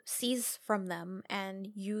to seize from them and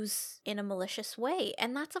use in a malicious way.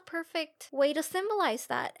 And that's a perfect way to symbolize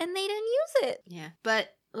that, and they didn't use it. Yeah, but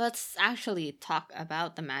let's actually talk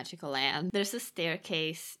about the magical land. There's a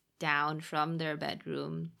staircase down from their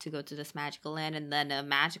bedroom to go to this magical land, and then a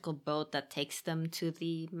magical boat that takes them to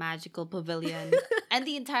the magical pavilion. And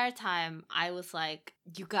the entire time I was like,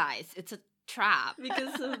 you guys, it's a trap.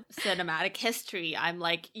 Because of cinematic history, I'm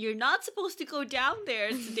like, you're not supposed to go down there,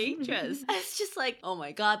 it's dangerous. And it's just like, oh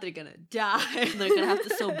my god, they're gonna die. They're gonna have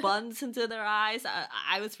to sew buns into their eyes.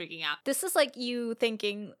 I was freaking out. This is like you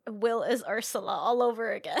thinking Will is Ursula all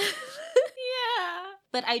over again. Yeah.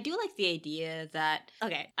 But I do like the idea that,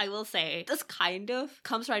 okay, I will say, this kind of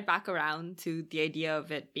comes right back around to the idea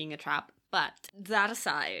of it being a trap. But that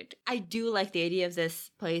aside, I do like the idea of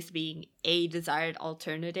this place being a desired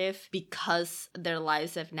alternative because their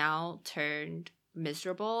lives have now turned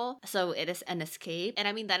miserable. So it is an escape. And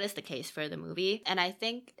I mean, that is the case for the movie. And I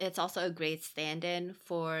think it's also a great stand-in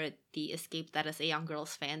for the escape that is a young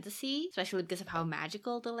girl's fantasy, especially because of how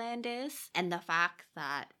magical the land is. And the fact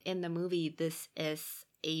that in the movie, this is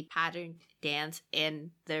a patterned dance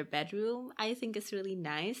in their bedroom, I think is really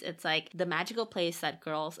nice. It's like the magical place that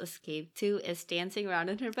girls escape to is dancing around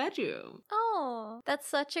in her bedroom. Oh, that's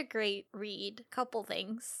such a great read. Couple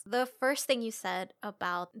things. The first thing you said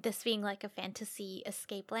about this being like a fantasy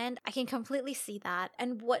escape land, I can completely see that.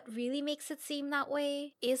 And what really makes it seem that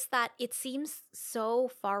way is that it seems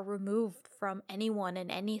so far removed from anyone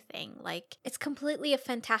and anything. Like, it's completely a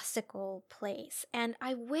fantastical place. And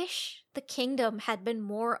I wish the kingdom had been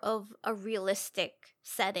more of a realistic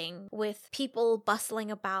setting with people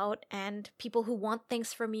bustling about and people who want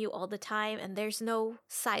things from you all the time, and there's no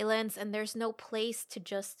silence and there's no place to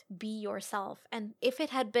just be yourself. And if it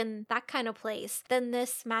had been that kind of place, then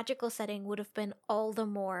this magical setting would have been all the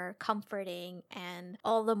more comforting and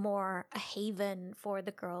all the more a haven for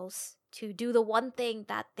the girls to do the one thing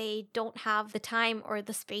that they don't have the time or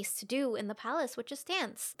the space to do in the palace, which is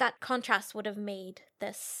dance. That contrast would have made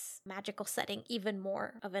this magical setting even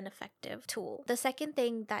more of an effective tool. The second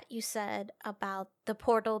thing that you said about the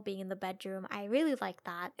portal being in the bedroom, I really like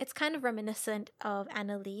that. It's kind of reminiscent of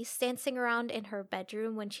Annalise dancing around in her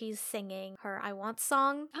bedroom when she's singing her I Want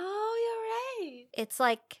song. Oh, you're right. It's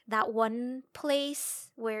like that one place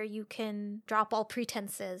where you can drop all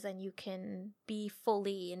pretenses and you can be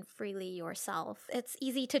fully and freely yourself. It's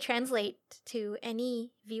easy to translate to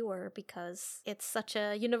any viewer because it's such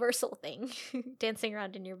a universal thing, dancing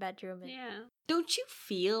around in your bedroom. Yeah. Don't you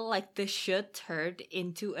feel like this should turn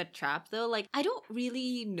into a trap though? Like, I don't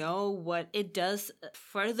really know what it does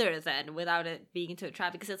further than without it being into a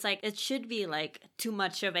trap, because it's like, it should be like too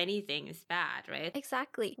much of anything is bad, right?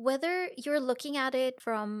 Exactly. Whether you're looking at it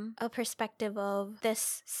from a perspective of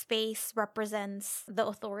this space represents the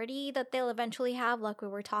authority that they'll eventually have, like we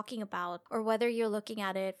were talking about, or whether you're looking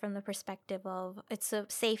at it from the perspective of it's a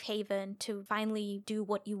safe haven to finally do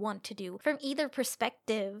what you want to do. From either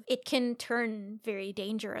perspective, it can turn very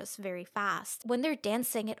dangerous very fast. When they're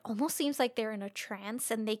dancing, it almost seems like they're in a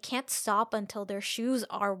trance and they can't stop until their shoes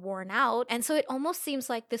are worn out. And so it almost seems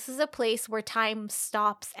like this is a place where time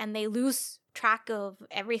stops and they lose track of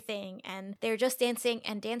everything and they're just dancing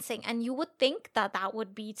and dancing, and you would think that that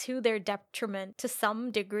would be to their detriment to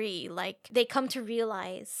some degree. Like, they come to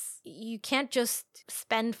realize you can't just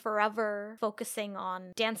spend forever focusing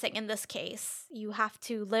on dancing. In this case, you have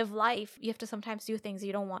to live life. You have to sometimes do things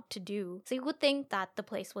you don't want to do. So you would think that the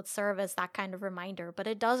place would serve as that kind of reminder, but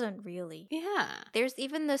it doesn't really. Yeah. There's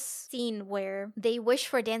even this scene where they wish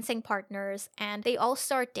for dancing partners and they all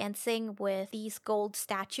start dancing with these gold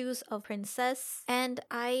statues of princesses. And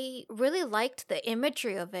I really liked the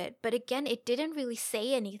imagery of it, but again, it didn't really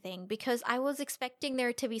say anything because I was expecting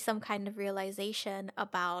there to be some kind of realization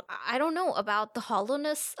about, I don't know, about the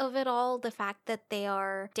hollowness of it all, the fact that they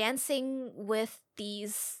are dancing with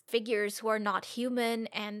these figures who are not human,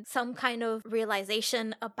 and some kind of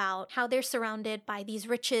realization about how they're surrounded by these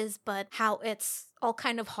riches, but how it's all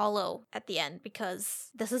kind of hollow at the end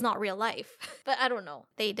because this is not real life. But I don't know.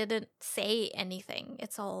 They didn't say anything.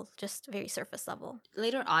 It's all just very surface level.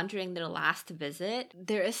 Later on during their last visit,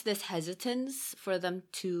 there is this hesitance for them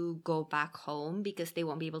to go back home because they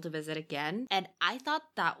won't be able to visit again. And I thought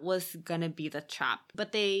that was gonna be the trap.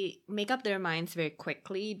 But they make up their minds very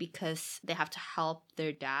quickly because they have to help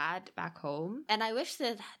their dad back home. And I wish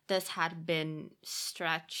that this had been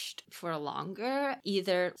stretched for longer,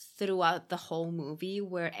 either throughout the whole movie,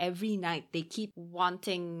 where every night they keep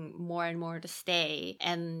wanting more and more to stay,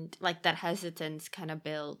 and like that hesitance kind of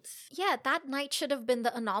builds. Yeah, that night should have been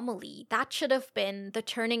the anomaly. That should have been the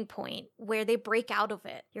turning point where they break out of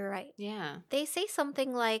it. You're right. Yeah. They say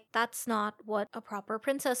something like, that's not what a proper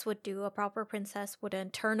princess would do. A proper princess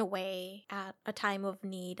wouldn't turn away at a time of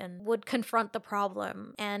need and would confront the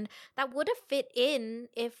problem. And that would have fit in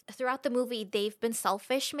if throughout the movie they've been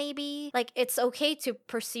selfish, maybe. Like, it's okay to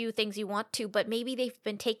pursue things you want to, but maybe they've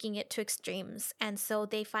been taking it to extremes. And so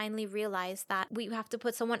they finally realize that we have to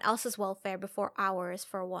put someone else's welfare before ours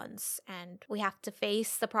for once. And we have to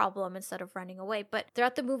face the problem instead of running away. But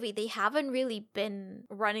throughout the movie, they haven't really been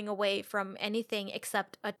running away from anything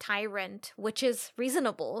except a tyrant, which is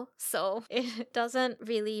reasonable. So it doesn't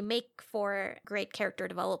really make for great character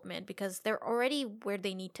development because they're already already where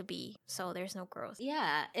they need to be, so there's no growth.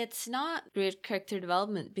 Yeah, it's not great character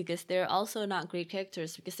development because they're also not great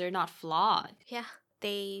characters because they're not flawed. Yeah,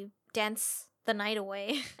 they dance the night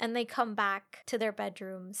away and they come back to their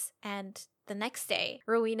bedrooms, and the next day,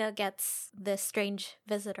 Rowena gets this strange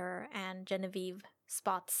visitor and Genevieve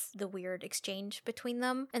spots the weird exchange between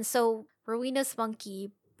them. And so Rowena's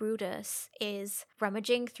monkey, Brutus, is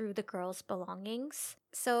rummaging through the girl's belongings.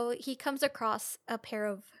 So he comes across a pair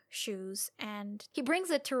of shoes and he brings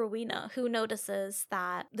it to Rowena, who notices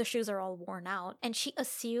that the shoes are all worn out. And she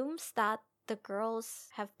assumes that the girls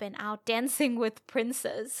have been out dancing with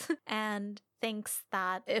princes and thinks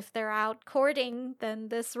that if they're out courting, then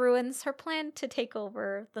this ruins her plan to take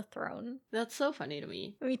over the throne. That's so funny to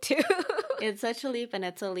me. Me too. It's such a leap, and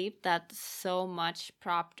it's a leap that's so much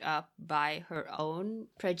propped up by her own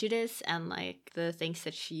prejudice and like the things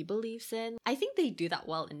that she believes in. I think they do that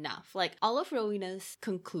well enough. Like all of Rowena's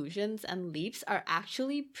conclusions and leaps are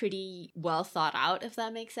actually pretty well thought out, if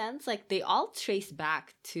that makes sense. Like they all trace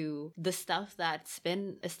back to the stuff that's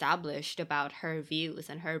been established about her views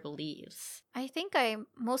and her beliefs. I think I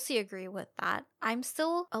mostly agree with that. I'm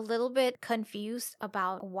still a little bit confused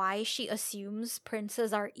about why she assumes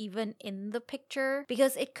princes are even in the picture,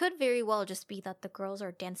 because it could very well just be that the girls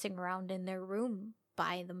are dancing around in their room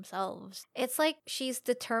by themselves. It's like she's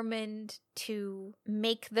determined to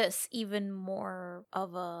make this even more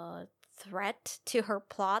of a threat to her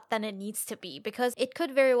plot than it needs to be, because it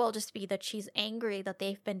could very well just be that she's angry that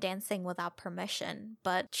they've been dancing without permission,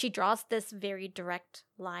 but she draws this very direct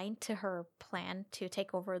line to her plan to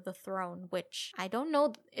take over the throne, which I don't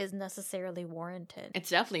know is necessarily warranted.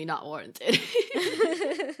 It's definitely not warranted.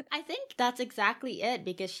 I think that's exactly it,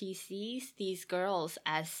 because she sees these girls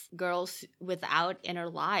as girls without inner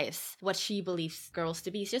lives. What she believes girls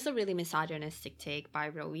to be is just a really misogynistic take by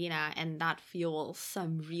Rowena, and that fuels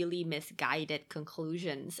some really misguided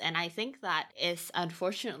conclusions. And I think that is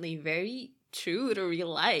unfortunately very true to real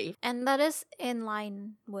life. And that is in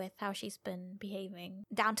line with how she's been behaving,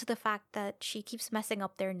 down to the fact that she keeps messing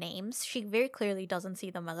up their names. She very clearly doesn't see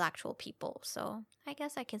them as actual people, so I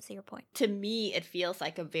guess I can see your point. To me, it feels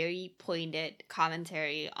like a very pointed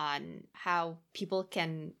commentary on how people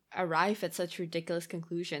can arrive at such ridiculous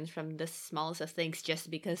conclusions from the smallest of things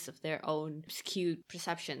just because of their own skewed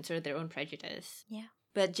perceptions or their own prejudice. Yeah.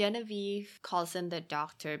 But Genevieve calls in the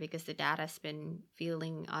doctor because the dad has been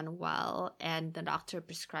feeling unwell, and the doctor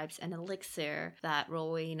prescribes an elixir that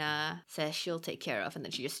Rowena says she'll take care of, and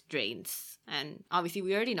then she just drains. And obviously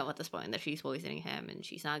we already know at this point that she's poisoning him and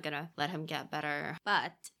she's not gonna let him get better.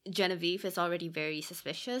 But Genevieve is already very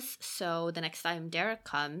suspicious, so the next time Derek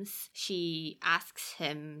comes, she asks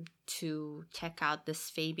him to check out this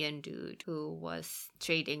Fabian dude who was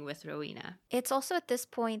trading with Rowena. It's also at this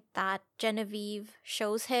point that Genevieve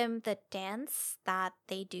shows him the dance that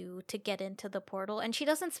they do to get into the portal, and she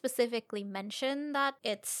doesn't specifically mention that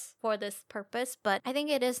it's for this purpose, but I think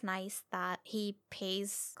it is nice that he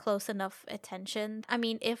pays close enough attention. I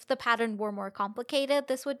mean, if the pattern were more complicated,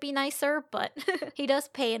 this would be nicer, but he does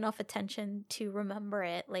pay enough attention to remember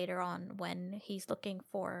it later on when he's looking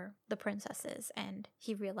for the princesses and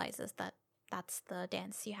he realizes that that's the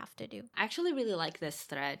dance you have to do. I actually really like this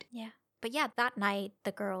thread. Yeah. But yeah, that night,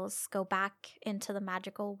 the girls go back into the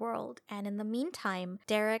magical world. And in the meantime,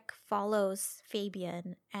 Derek follows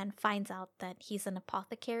Fabian and finds out that he's an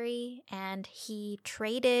apothecary and he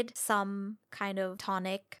traded some kind of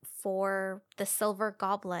tonic for the silver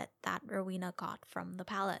goblet that Rowena got from the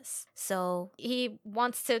palace. So he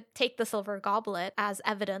wants to take the silver goblet as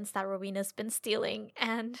evidence that Rowena's been stealing.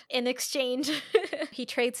 And in exchange, he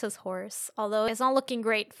trades his horse, although it's not looking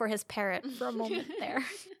great for his parrot for a moment there.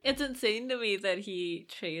 It's insane to me that he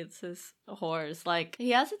trades his horse. Like,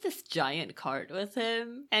 he has this giant cart with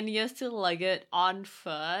him and he has to lug it on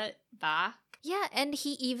foot back. Yeah, and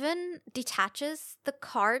he even detaches the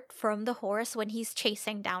cart from the horse when he's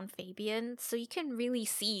chasing down Fabian. So you can really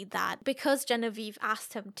see that because Genevieve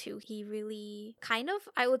asked him to, he really kind of,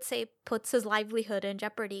 I would say, puts his livelihood in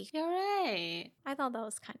jeopardy. You're right. I thought that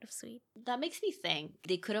was kind of sweet. That makes me think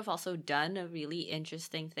they could have also done a really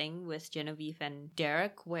interesting thing with Genevieve and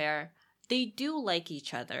Derek where they do like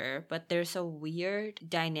each other, but there's a weird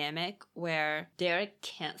dynamic where Derek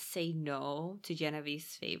can't say no to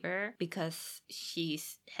Genevieve's favor because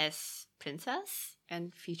she's his princess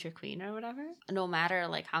and future queen or whatever. No matter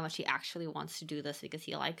like how much he actually wants to do this because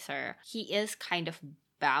he likes her, he is kind of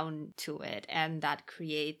bound to it, and that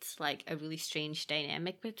creates like a really strange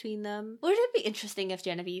dynamic between them. Would it be interesting if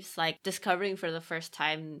Genevieve's like discovering for the first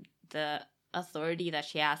time the authority that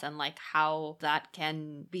she has and like how that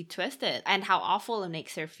can be twisted and how awful it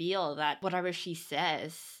makes her feel that whatever she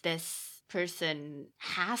says, this person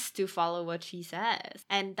has to follow what she says.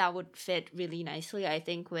 And that would fit really nicely, I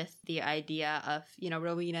think, with the idea of,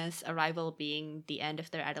 Rowena's arrival being the end of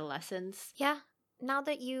their adolescence. Yeah, now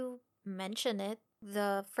that you mention it,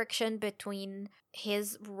 the friction between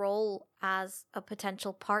his role as a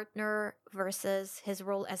potential partner versus his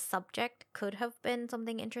role as subject could have been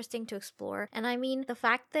something interesting to explore. And I mean, the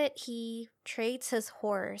fact that he trades his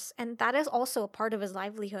horse, and that is also a part of his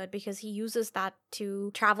livelihood because he uses that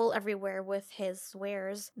to travel everywhere with his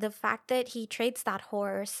wares. The fact that he trades that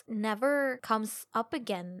horse never comes up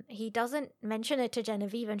again. He doesn't mention it to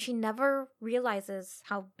Genevieve, and she never realizes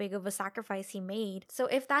how big of a sacrifice he made. So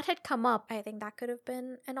if that had come up, I think that could have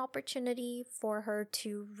been an opportunity for her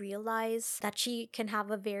to realize that she can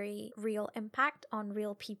have a very real impact on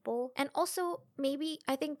real people. And also, maybe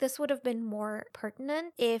I think this would have been more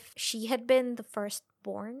pertinent if she had been the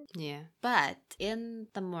firstborn. Yeah. But in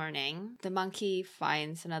the morning, the monkey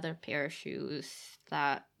finds another pair of shoes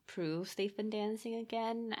that proves they've been dancing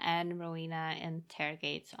again, and Rowena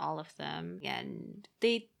interrogates all of them, and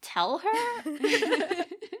they tell her.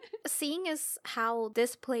 Seeing as how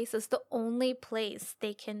this place is the only place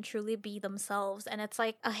they can truly be themselves, and it's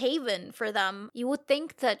like a haven for them, you would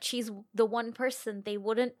think that she's the one person they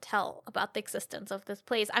wouldn't tell about the existence of this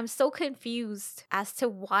place. I'm so confused as to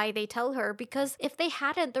why they tell her, because if they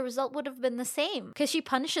hadn't, the result would have been the same, because she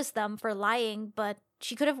punishes them for lying, but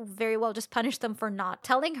she could have very well just punished them for not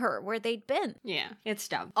telling her where they'd been. Yeah, it's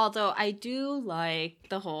dumb. Although I do like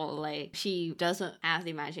the whole, she doesn't have the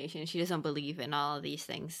imagination. She doesn't believe in all of these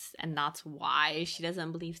things. And that's why she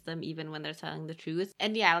doesn't believe them even when they're telling the truth.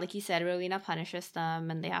 And yeah, like you said, Rowena punishes them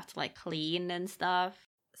and they have to clean and stuff.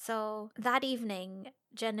 So that evening,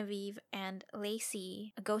 Genevieve and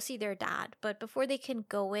Lacey go see their dad, but before they can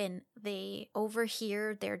go in, they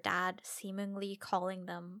overhear their dad seemingly calling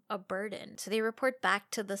them a burden. So they report back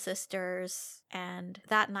to the sisters, and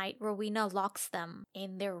that night, Rowena locks them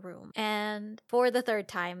in their room. And for the third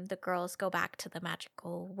time, the girls go back to the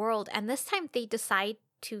magical world, and this time they decide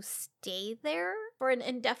to stay there for an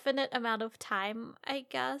indefinite amount of time, I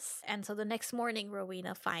guess. And so the next morning,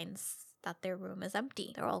 Rowena finds that their room is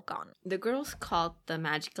empty. They're all gone. The girls called the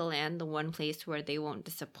magical land the one place where they won't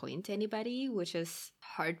disappoint anybody, which is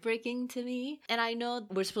heartbreaking to me. And I know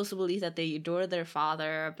we're supposed to believe that they adore their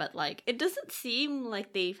father, but it doesn't seem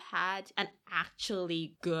like they've had an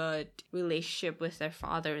actually good relationship with their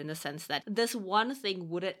father, in the sense that this one thing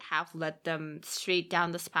wouldn't have led them straight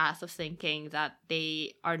down this path of thinking that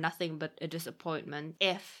they are nothing but a disappointment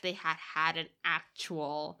if they had had an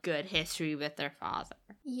actual good history with their father.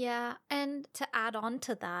 Yeah, and to add on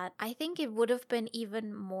to that, I think it would have been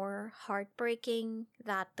even more heartbreaking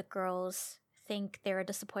that the girls think they're a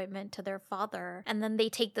disappointment to their father, and then they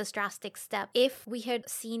take this drastic step. If we had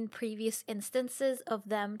seen previous instances of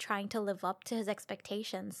them trying to live up to his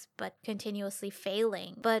expectations but continuously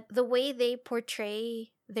failing, but the way they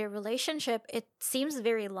portray their relationship, it seems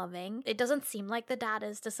very loving. It doesn't seem like the dad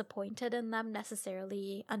is disappointed in them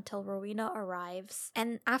necessarily until Rowena arrives.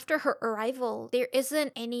 And after her arrival, there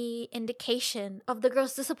isn't any indication of the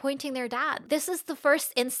girls disappointing their dad. This is the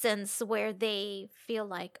first instance where they feel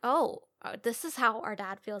like, oh, this is how our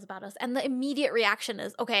dad feels about us. And the immediate reaction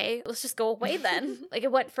is, okay, let's just go away then. It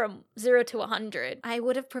went from 0 to 100. I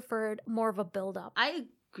would have preferred more of a build-up. I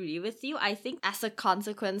agree with you. I think as a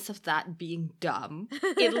consequence of that being dumb,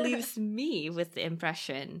 it leaves me with the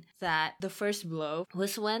impression that the first blow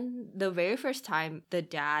was when the very first time the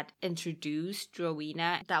dad introduced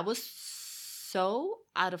Rowena. That was so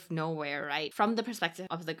out of nowhere, right? From the perspective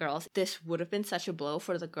of the girls, this would have been such a blow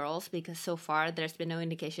for the girls because so far there's been no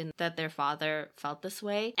indication that their father felt this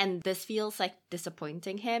way. And this feels like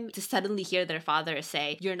disappointing him to suddenly hear their father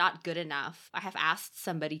say, "You're not good enough. I have asked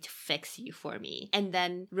somebody to fix you for me." And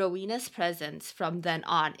then Rowena's presence from then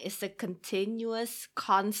on is a continuous,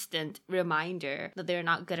 constant reminder that they're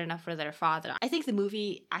not good enough for their father. I think the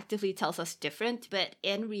movie actively tells us different, but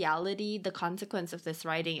in reality, the consequence of this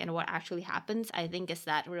writing and what actually happens, I think, is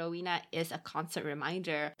that Rowena is a constant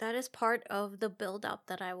reminder. That is part of the build-up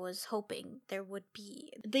that I was hoping there would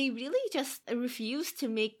be. They really just refuse to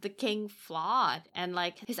make the king flawed and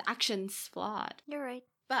his actions flawed. You're right.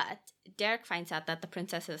 But Derek finds out that the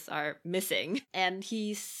princesses are missing and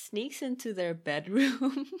he sneaks into their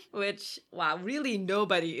bedroom, which, wow, really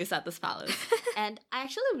nobody is at this palace. And I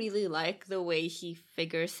actually really like the way he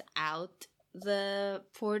figures out the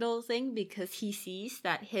portal thing, because he sees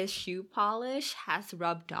that his shoe polish has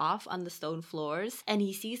rubbed off on the stone floors and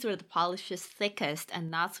he sees where the polish is thickest,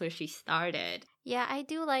 and that's where she started. Yeah, I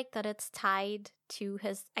do like that it's tied to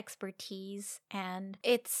his expertise, and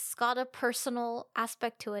it's got a personal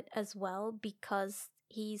aspect to it as well, because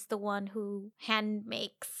He's the one who hand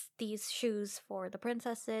makes these shoes for the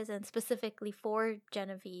princesses and specifically for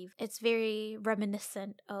Genevieve. It's very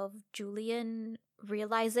reminiscent of Julian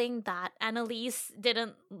realizing that Annalise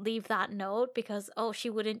didn't leave that note because, oh,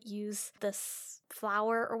 she wouldn't use this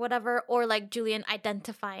flower or whatever, or like Julian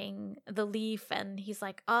identifying the leaf and he's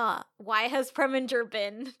like, why has Preminger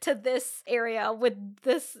been to this area with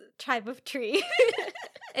this type of tree?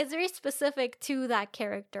 It's very specific to that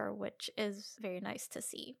character, which is very nice to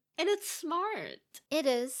see. And it's smart. It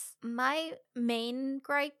is. My main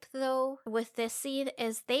gripe, though, with this scene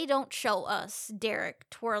is they don't show us Derek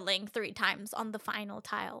twirling 3 times on the final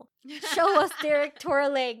tile. Show us Derek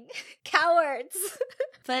twirling. Cowards.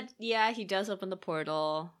 But yeah, he does open the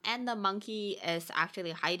portal. And the monkey is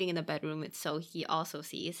actually hiding in the bedroom, so he also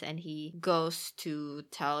sees. And he goes to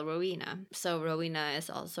tell Rowena. So Rowena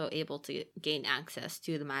is also able to gain access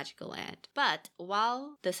to the magical land. But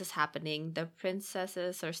while this is happening, the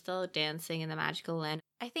princesses are still dancing in the magical land.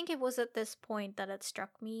 I think it was at this point that it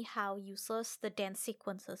struck me how useless the dance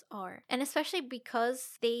sequences are. And especially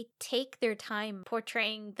because they take their time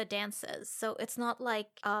portraying the dances. So it's not like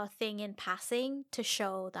a thing in passing to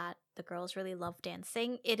show that the girls really love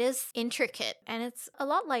dancing. It is intricate. And it's a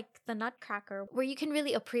lot like the Nutcracker, where you can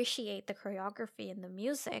really appreciate the choreography and the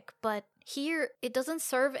music. But here, it doesn't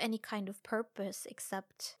serve any kind of purpose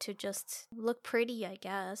except to just look pretty, I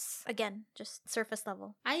guess. Again, just surface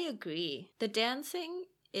level. I agree. The dancing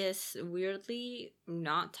is weirdly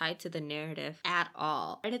not tied to the narrative at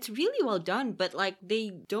all. And it's really well done, but like they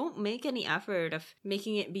don't make any effort of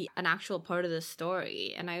making it be an actual part of the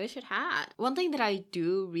story. And I wish it had. One thing that I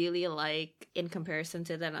do really like in comparison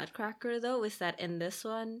to the Nutcracker though is that in this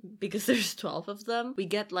one, because there's 12 of them, we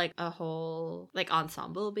get like a whole like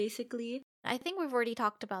ensemble basically. I think we've already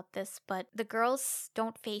talked about this, but the girls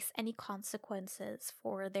don't face any consequences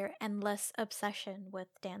for their endless obsession with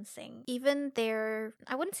dancing. Even their,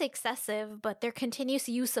 I wouldn't say excessive, but their continuous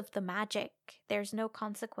use of the magic, there's no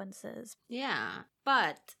consequences. Yeah,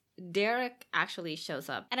 but Derek actually shows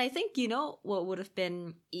up. And I think, you know, what would have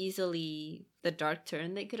been easily the dark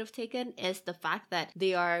turn they could have taken is the fact that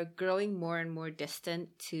they are growing more and more distant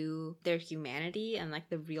to their humanity and like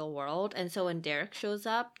the real world. And so when Derek shows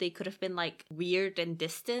up, they could have been like weird and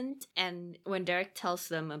distant. And when Derek tells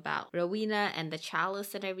them about Rowena and the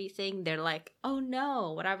chalice and everything, they're like, oh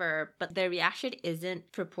no, whatever. But their reaction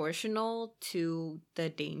isn't proportional to the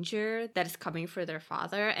danger that is coming for their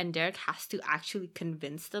father. And Derek has to actually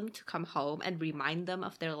convince them to come home and remind them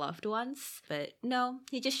of their loved ones. But no,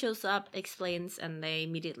 he just shows up, explains, and they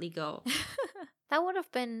immediately go. That would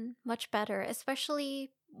have been much better,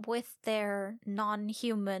 especially with their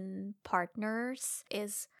non-human partners,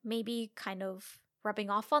 is maybe kind of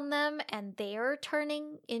rubbing off on them and they're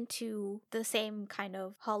turning into the same kind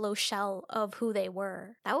of hollow shell of who they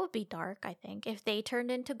were. That would be dark, I think, if they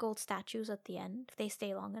turned into gold statues at the end, if they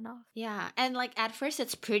stay long enough. Yeah, and like at first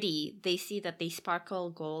it's pretty. They see that they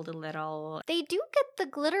sparkle gold a little. They do get the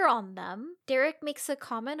glitter on them. Derek makes a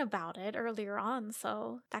comment about it earlier on,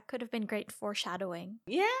 so that could have been great foreshadowing.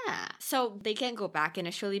 Yeah. So they can't go back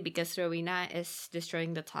initially because Rowena is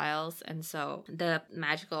destroying the tiles, and so the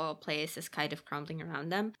magical place is kind of crumbling around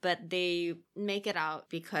them, but they make it out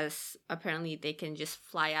because apparently they can just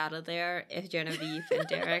fly out of there if Genevieve and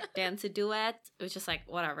Derek dance a duet. It was just like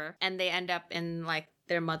whatever, and they end up in like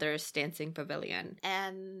their mother's dancing pavilion,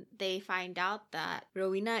 and they find out that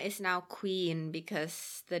Rowena is now queen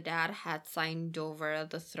because the dad had signed over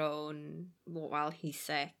the throne while he's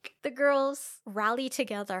sick. The girls rally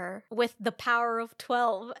together with the power of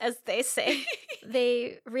 12, as they say.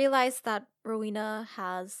 They realize that Rowena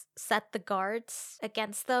has set the guards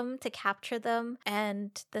against them to capture them,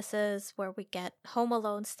 and this is where we get Home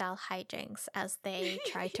Alone style hijinks as they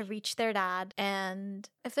try to reach their dad. And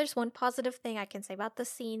if there's one positive thing I can say about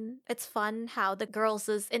this scene, it's fun how the girls'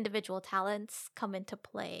 individual talents come into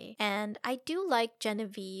play. And I do like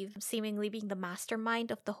Genevieve seemingly being the mastermind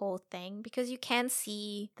of the whole thing, because you can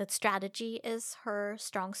see that strategy is her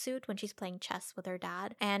strong suit when she's playing chess with her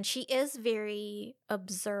dad, and she is very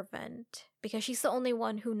observant, because she's the only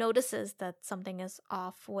one who notices that something is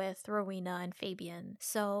off with Rowena and Fabian.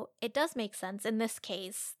 So it does make sense in this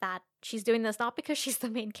case that she's doing this not because she's the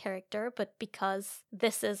main character, but because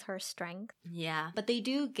this is her strength. Yeah, but they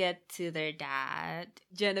do get to their dad,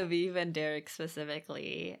 Genevieve and Derek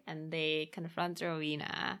specifically, and they confront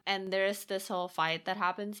Rowena. And there's this whole fight that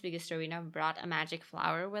happens because Rowena brought a magic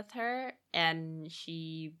flower with her, and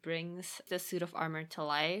she brings the suit of armor to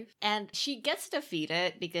life. And she gets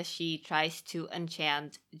defeated because she tries to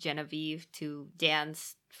enchant Genevieve to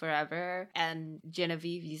dance forever, and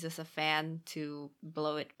Genevieve uses a fan to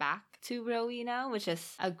blow it back to Rowena, which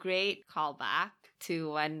is a great callback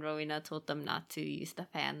to when Rowena told them not to use the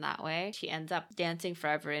fan that way. She ends up dancing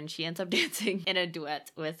forever, and she ends up dancing in a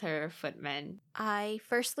duet with her footman. I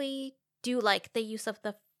firstly do like the use of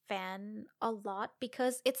the fan a lot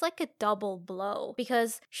because it's like a double blow,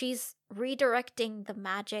 because she's redirecting the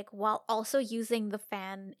magic while also using the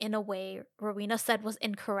fan in a way Rowena said was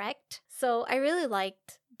incorrect. So I really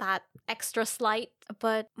liked that extra slight.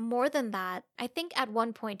 But more than that, I think at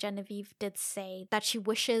one point Genevieve did say that she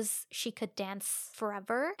wishes she could dance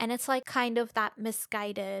forever. And it's like kind of that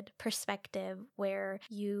misguided perspective where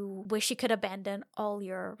you wish you could abandon all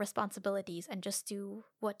your responsibilities and just do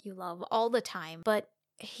what you love all the time. But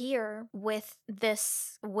here, with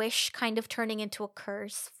this wish kind of turning into a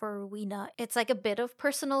curse for Rowena, it's like a bit of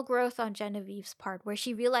personal growth on Genevieve's part, where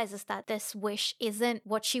she realizes that this wish isn't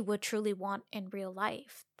what she would truly want in real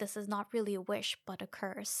life. This is not really a wish, but a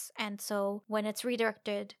curse. And so when it's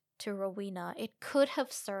redirected to Rowena, it could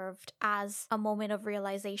have served as a moment of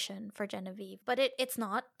realization for Genevieve. But it's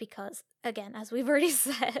not, because, again, as we've already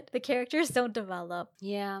said, the characters don't develop.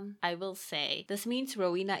 Yeah, I will say, this means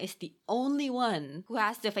Rowena is the only one who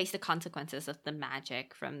has to face the consequences of the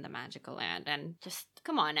magic from the magical land. And just,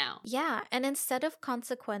 come on now. Yeah, and instead of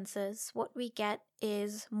consequences, what we get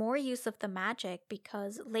is more use of the magic,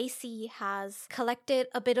 because Lacey has collected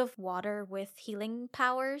a bit of water with healing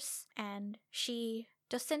powers, and she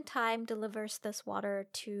just in time delivers this water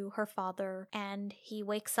to her father, and he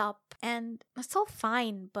wakes up, and it's all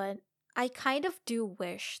fine. But I kind of do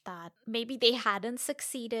wish that maybe they hadn't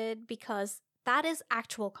succeeded, because that is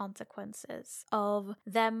actual consequences of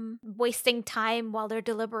them wasting time while they're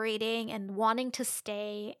deliberating and wanting to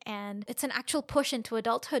stay. And it's an actual push into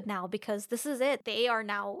adulthood now, because this is it. They are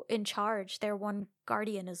now in charge. Their one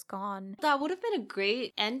guardian is gone. That would have been a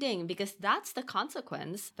great ending, because that's the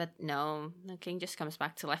consequence. But no, the king just comes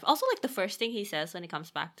back to life. Also, like, the first thing he says when he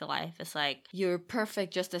comes back to life is like, you're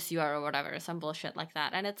perfect just as you are, or whatever, some bullshit like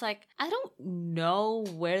that. And it's like, I don't know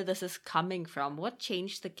where this is coming from. What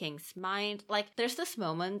changed the king's mind? Like, there's this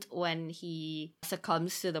moment when he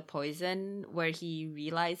succumbs to the poison where he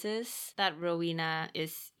realizes that Rowena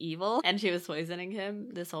is evil and she was poisoning him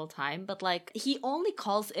this whole time. But like, he only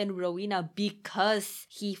calls in Rowena because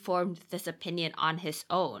he formed this opinion on his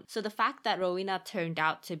own. So the fact that Rowena turned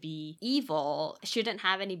out to be evil shouldn't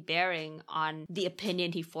have any bearing on the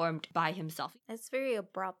opinion he formed by himself. It's very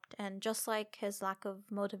abrupt, and just like his lack of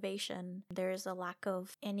motivation, there's a lack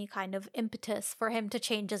of any kind of impetus for him to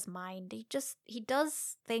change his mind. He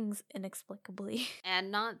does things inexplicably.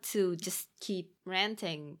 And not to just keep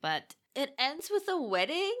ranting, but it ends with a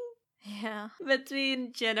wedding? Yeah.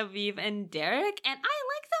 Between Genevieve and Derek, and I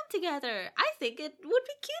like them together. I think it would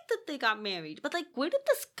be cute that they got married, but like, where did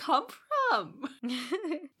this come from?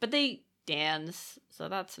 But they dance, so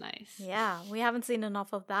that's nice. Yeah, we haven't seen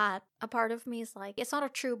enough of that. A part of me is like, it's not a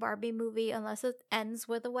true Barbie movie unless it ends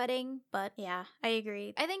with a wedding. But yeah, I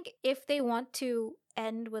agree. I think if they want to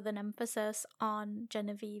end with an emphasis on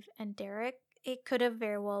Genevieve and Derek, it could have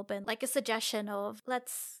very well been like a suggestion of,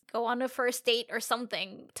 let's go on a first date or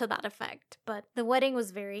something to that effect. But the wedding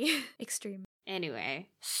was very extreme. Anyway,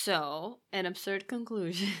 so, an absurd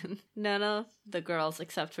conclusion. None of the girls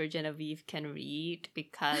except for Genevieve can read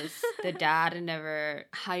because the dad never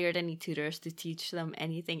hired any tutors to teach them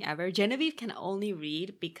anything ever. Genevieve can only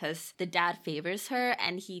read because the dad favors her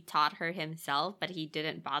and he taught her himself, but he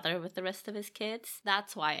didn't bother with the rest of his kids.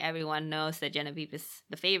 That's why everyone knows that Genevieve is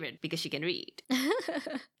the favorite, because she can read.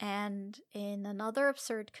 And in another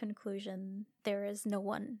absurd conclusion, there is no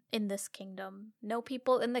one in this kingdom. No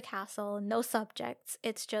people in the castle, no subjects.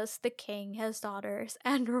 It's just the king, his daughters,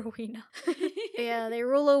 and Rowena. Yeah, they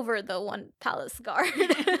rule over the one palace guard.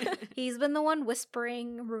 He's been the one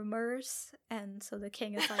whispering rumors, and so the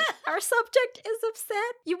king is like, our subject is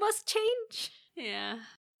upset. You must change. Yeah.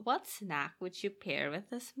 What snack would you pair with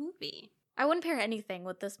this movie? I wouldn't pair anything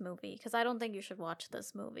with this movie, because I don't think you should watch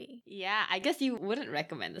this movie. Yeah, I guess you wouldn't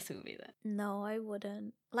recommend this movie then. No, I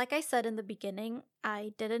wouldn't. Like I said in the beginning,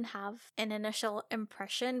 I didn't have an initial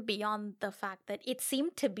impression beyond the fact that it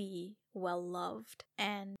seemed to be well loved.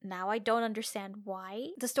 And now I don't understand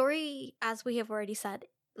why. The story, as we have already said,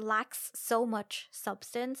 lacks so much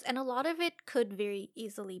substance, and a lot of it could very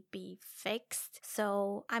easily be fixed.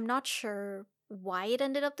 So I'm not sure why it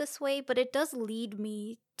ended up this way, but it does lead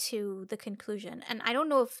me to the conclusion. And I don't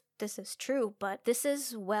know if this is true, but this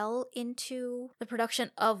is well into the production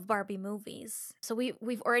of Barbie movies. So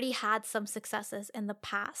we've already had some successes in the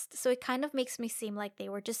past. So it kind of makes me seem like they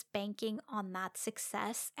were just banking on that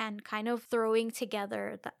success and kind of throwing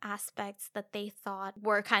together the aspects that they thought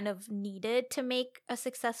were kind of needed to make a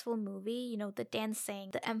successful movie. You know, the dancing,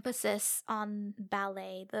 the emphasis on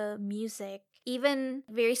ballet, the music, even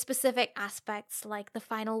very specific aspects like the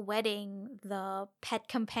final wedding, the pet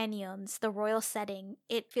companions, the royal setting.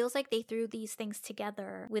 It feels like they threw these things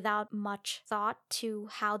together without much thought to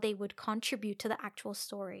how they would contribute to the actual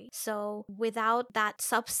story. So without that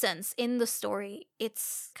substance in the story,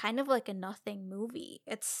 it's kind of like a nothing movie.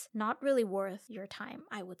 It's not really worth your time,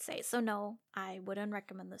 I would say. So no, I wouldn't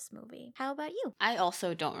recommend this movie. How about you? I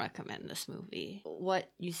also don't recommend this movie.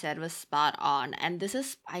 What you said was spot on. And this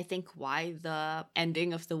is, I think, why the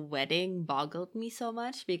ending of the wedding boggled me so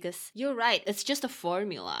much, because you're right, it's just a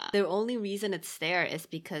formula. The only reason it's there is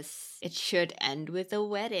because it should end with a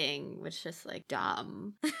wedding, which is like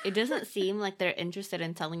dumb. It doesn't seem like they're interested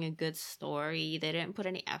in telling a good story. They didn't put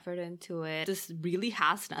any effort into it. This really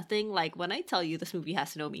has nothing. Like when I tell you this movie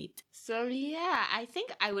has no meat. So yeah, I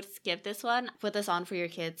think I would skip this one. Put this on for your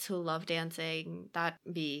kids who love dancing. That'd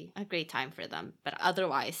be a great time for them. But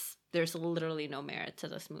otherwise, there's literally no merit to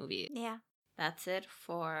this movie. Yeah. That's it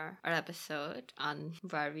for our episode on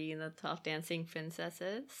Barbie and the 12 Dancing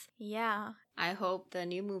Princesses. Yeah. I hope the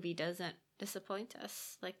new movie doesn't disappoint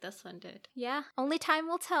us like this one did. Yeah. Only time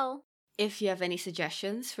will tell. If you have any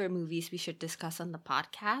suggestions for movies we should discuss on the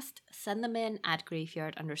podcast, send them in at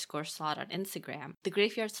graveyard_slot on Instagram, the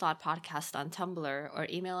Graveyard Slot Podcast on Tumblr, or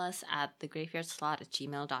email us at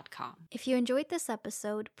thegraveyardslot@gmail.com. If you enjoyed this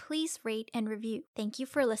episode, please rate and review. Thank you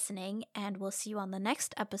for listening, and we'll see you on the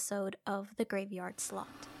next episode of The Graveyard Slot.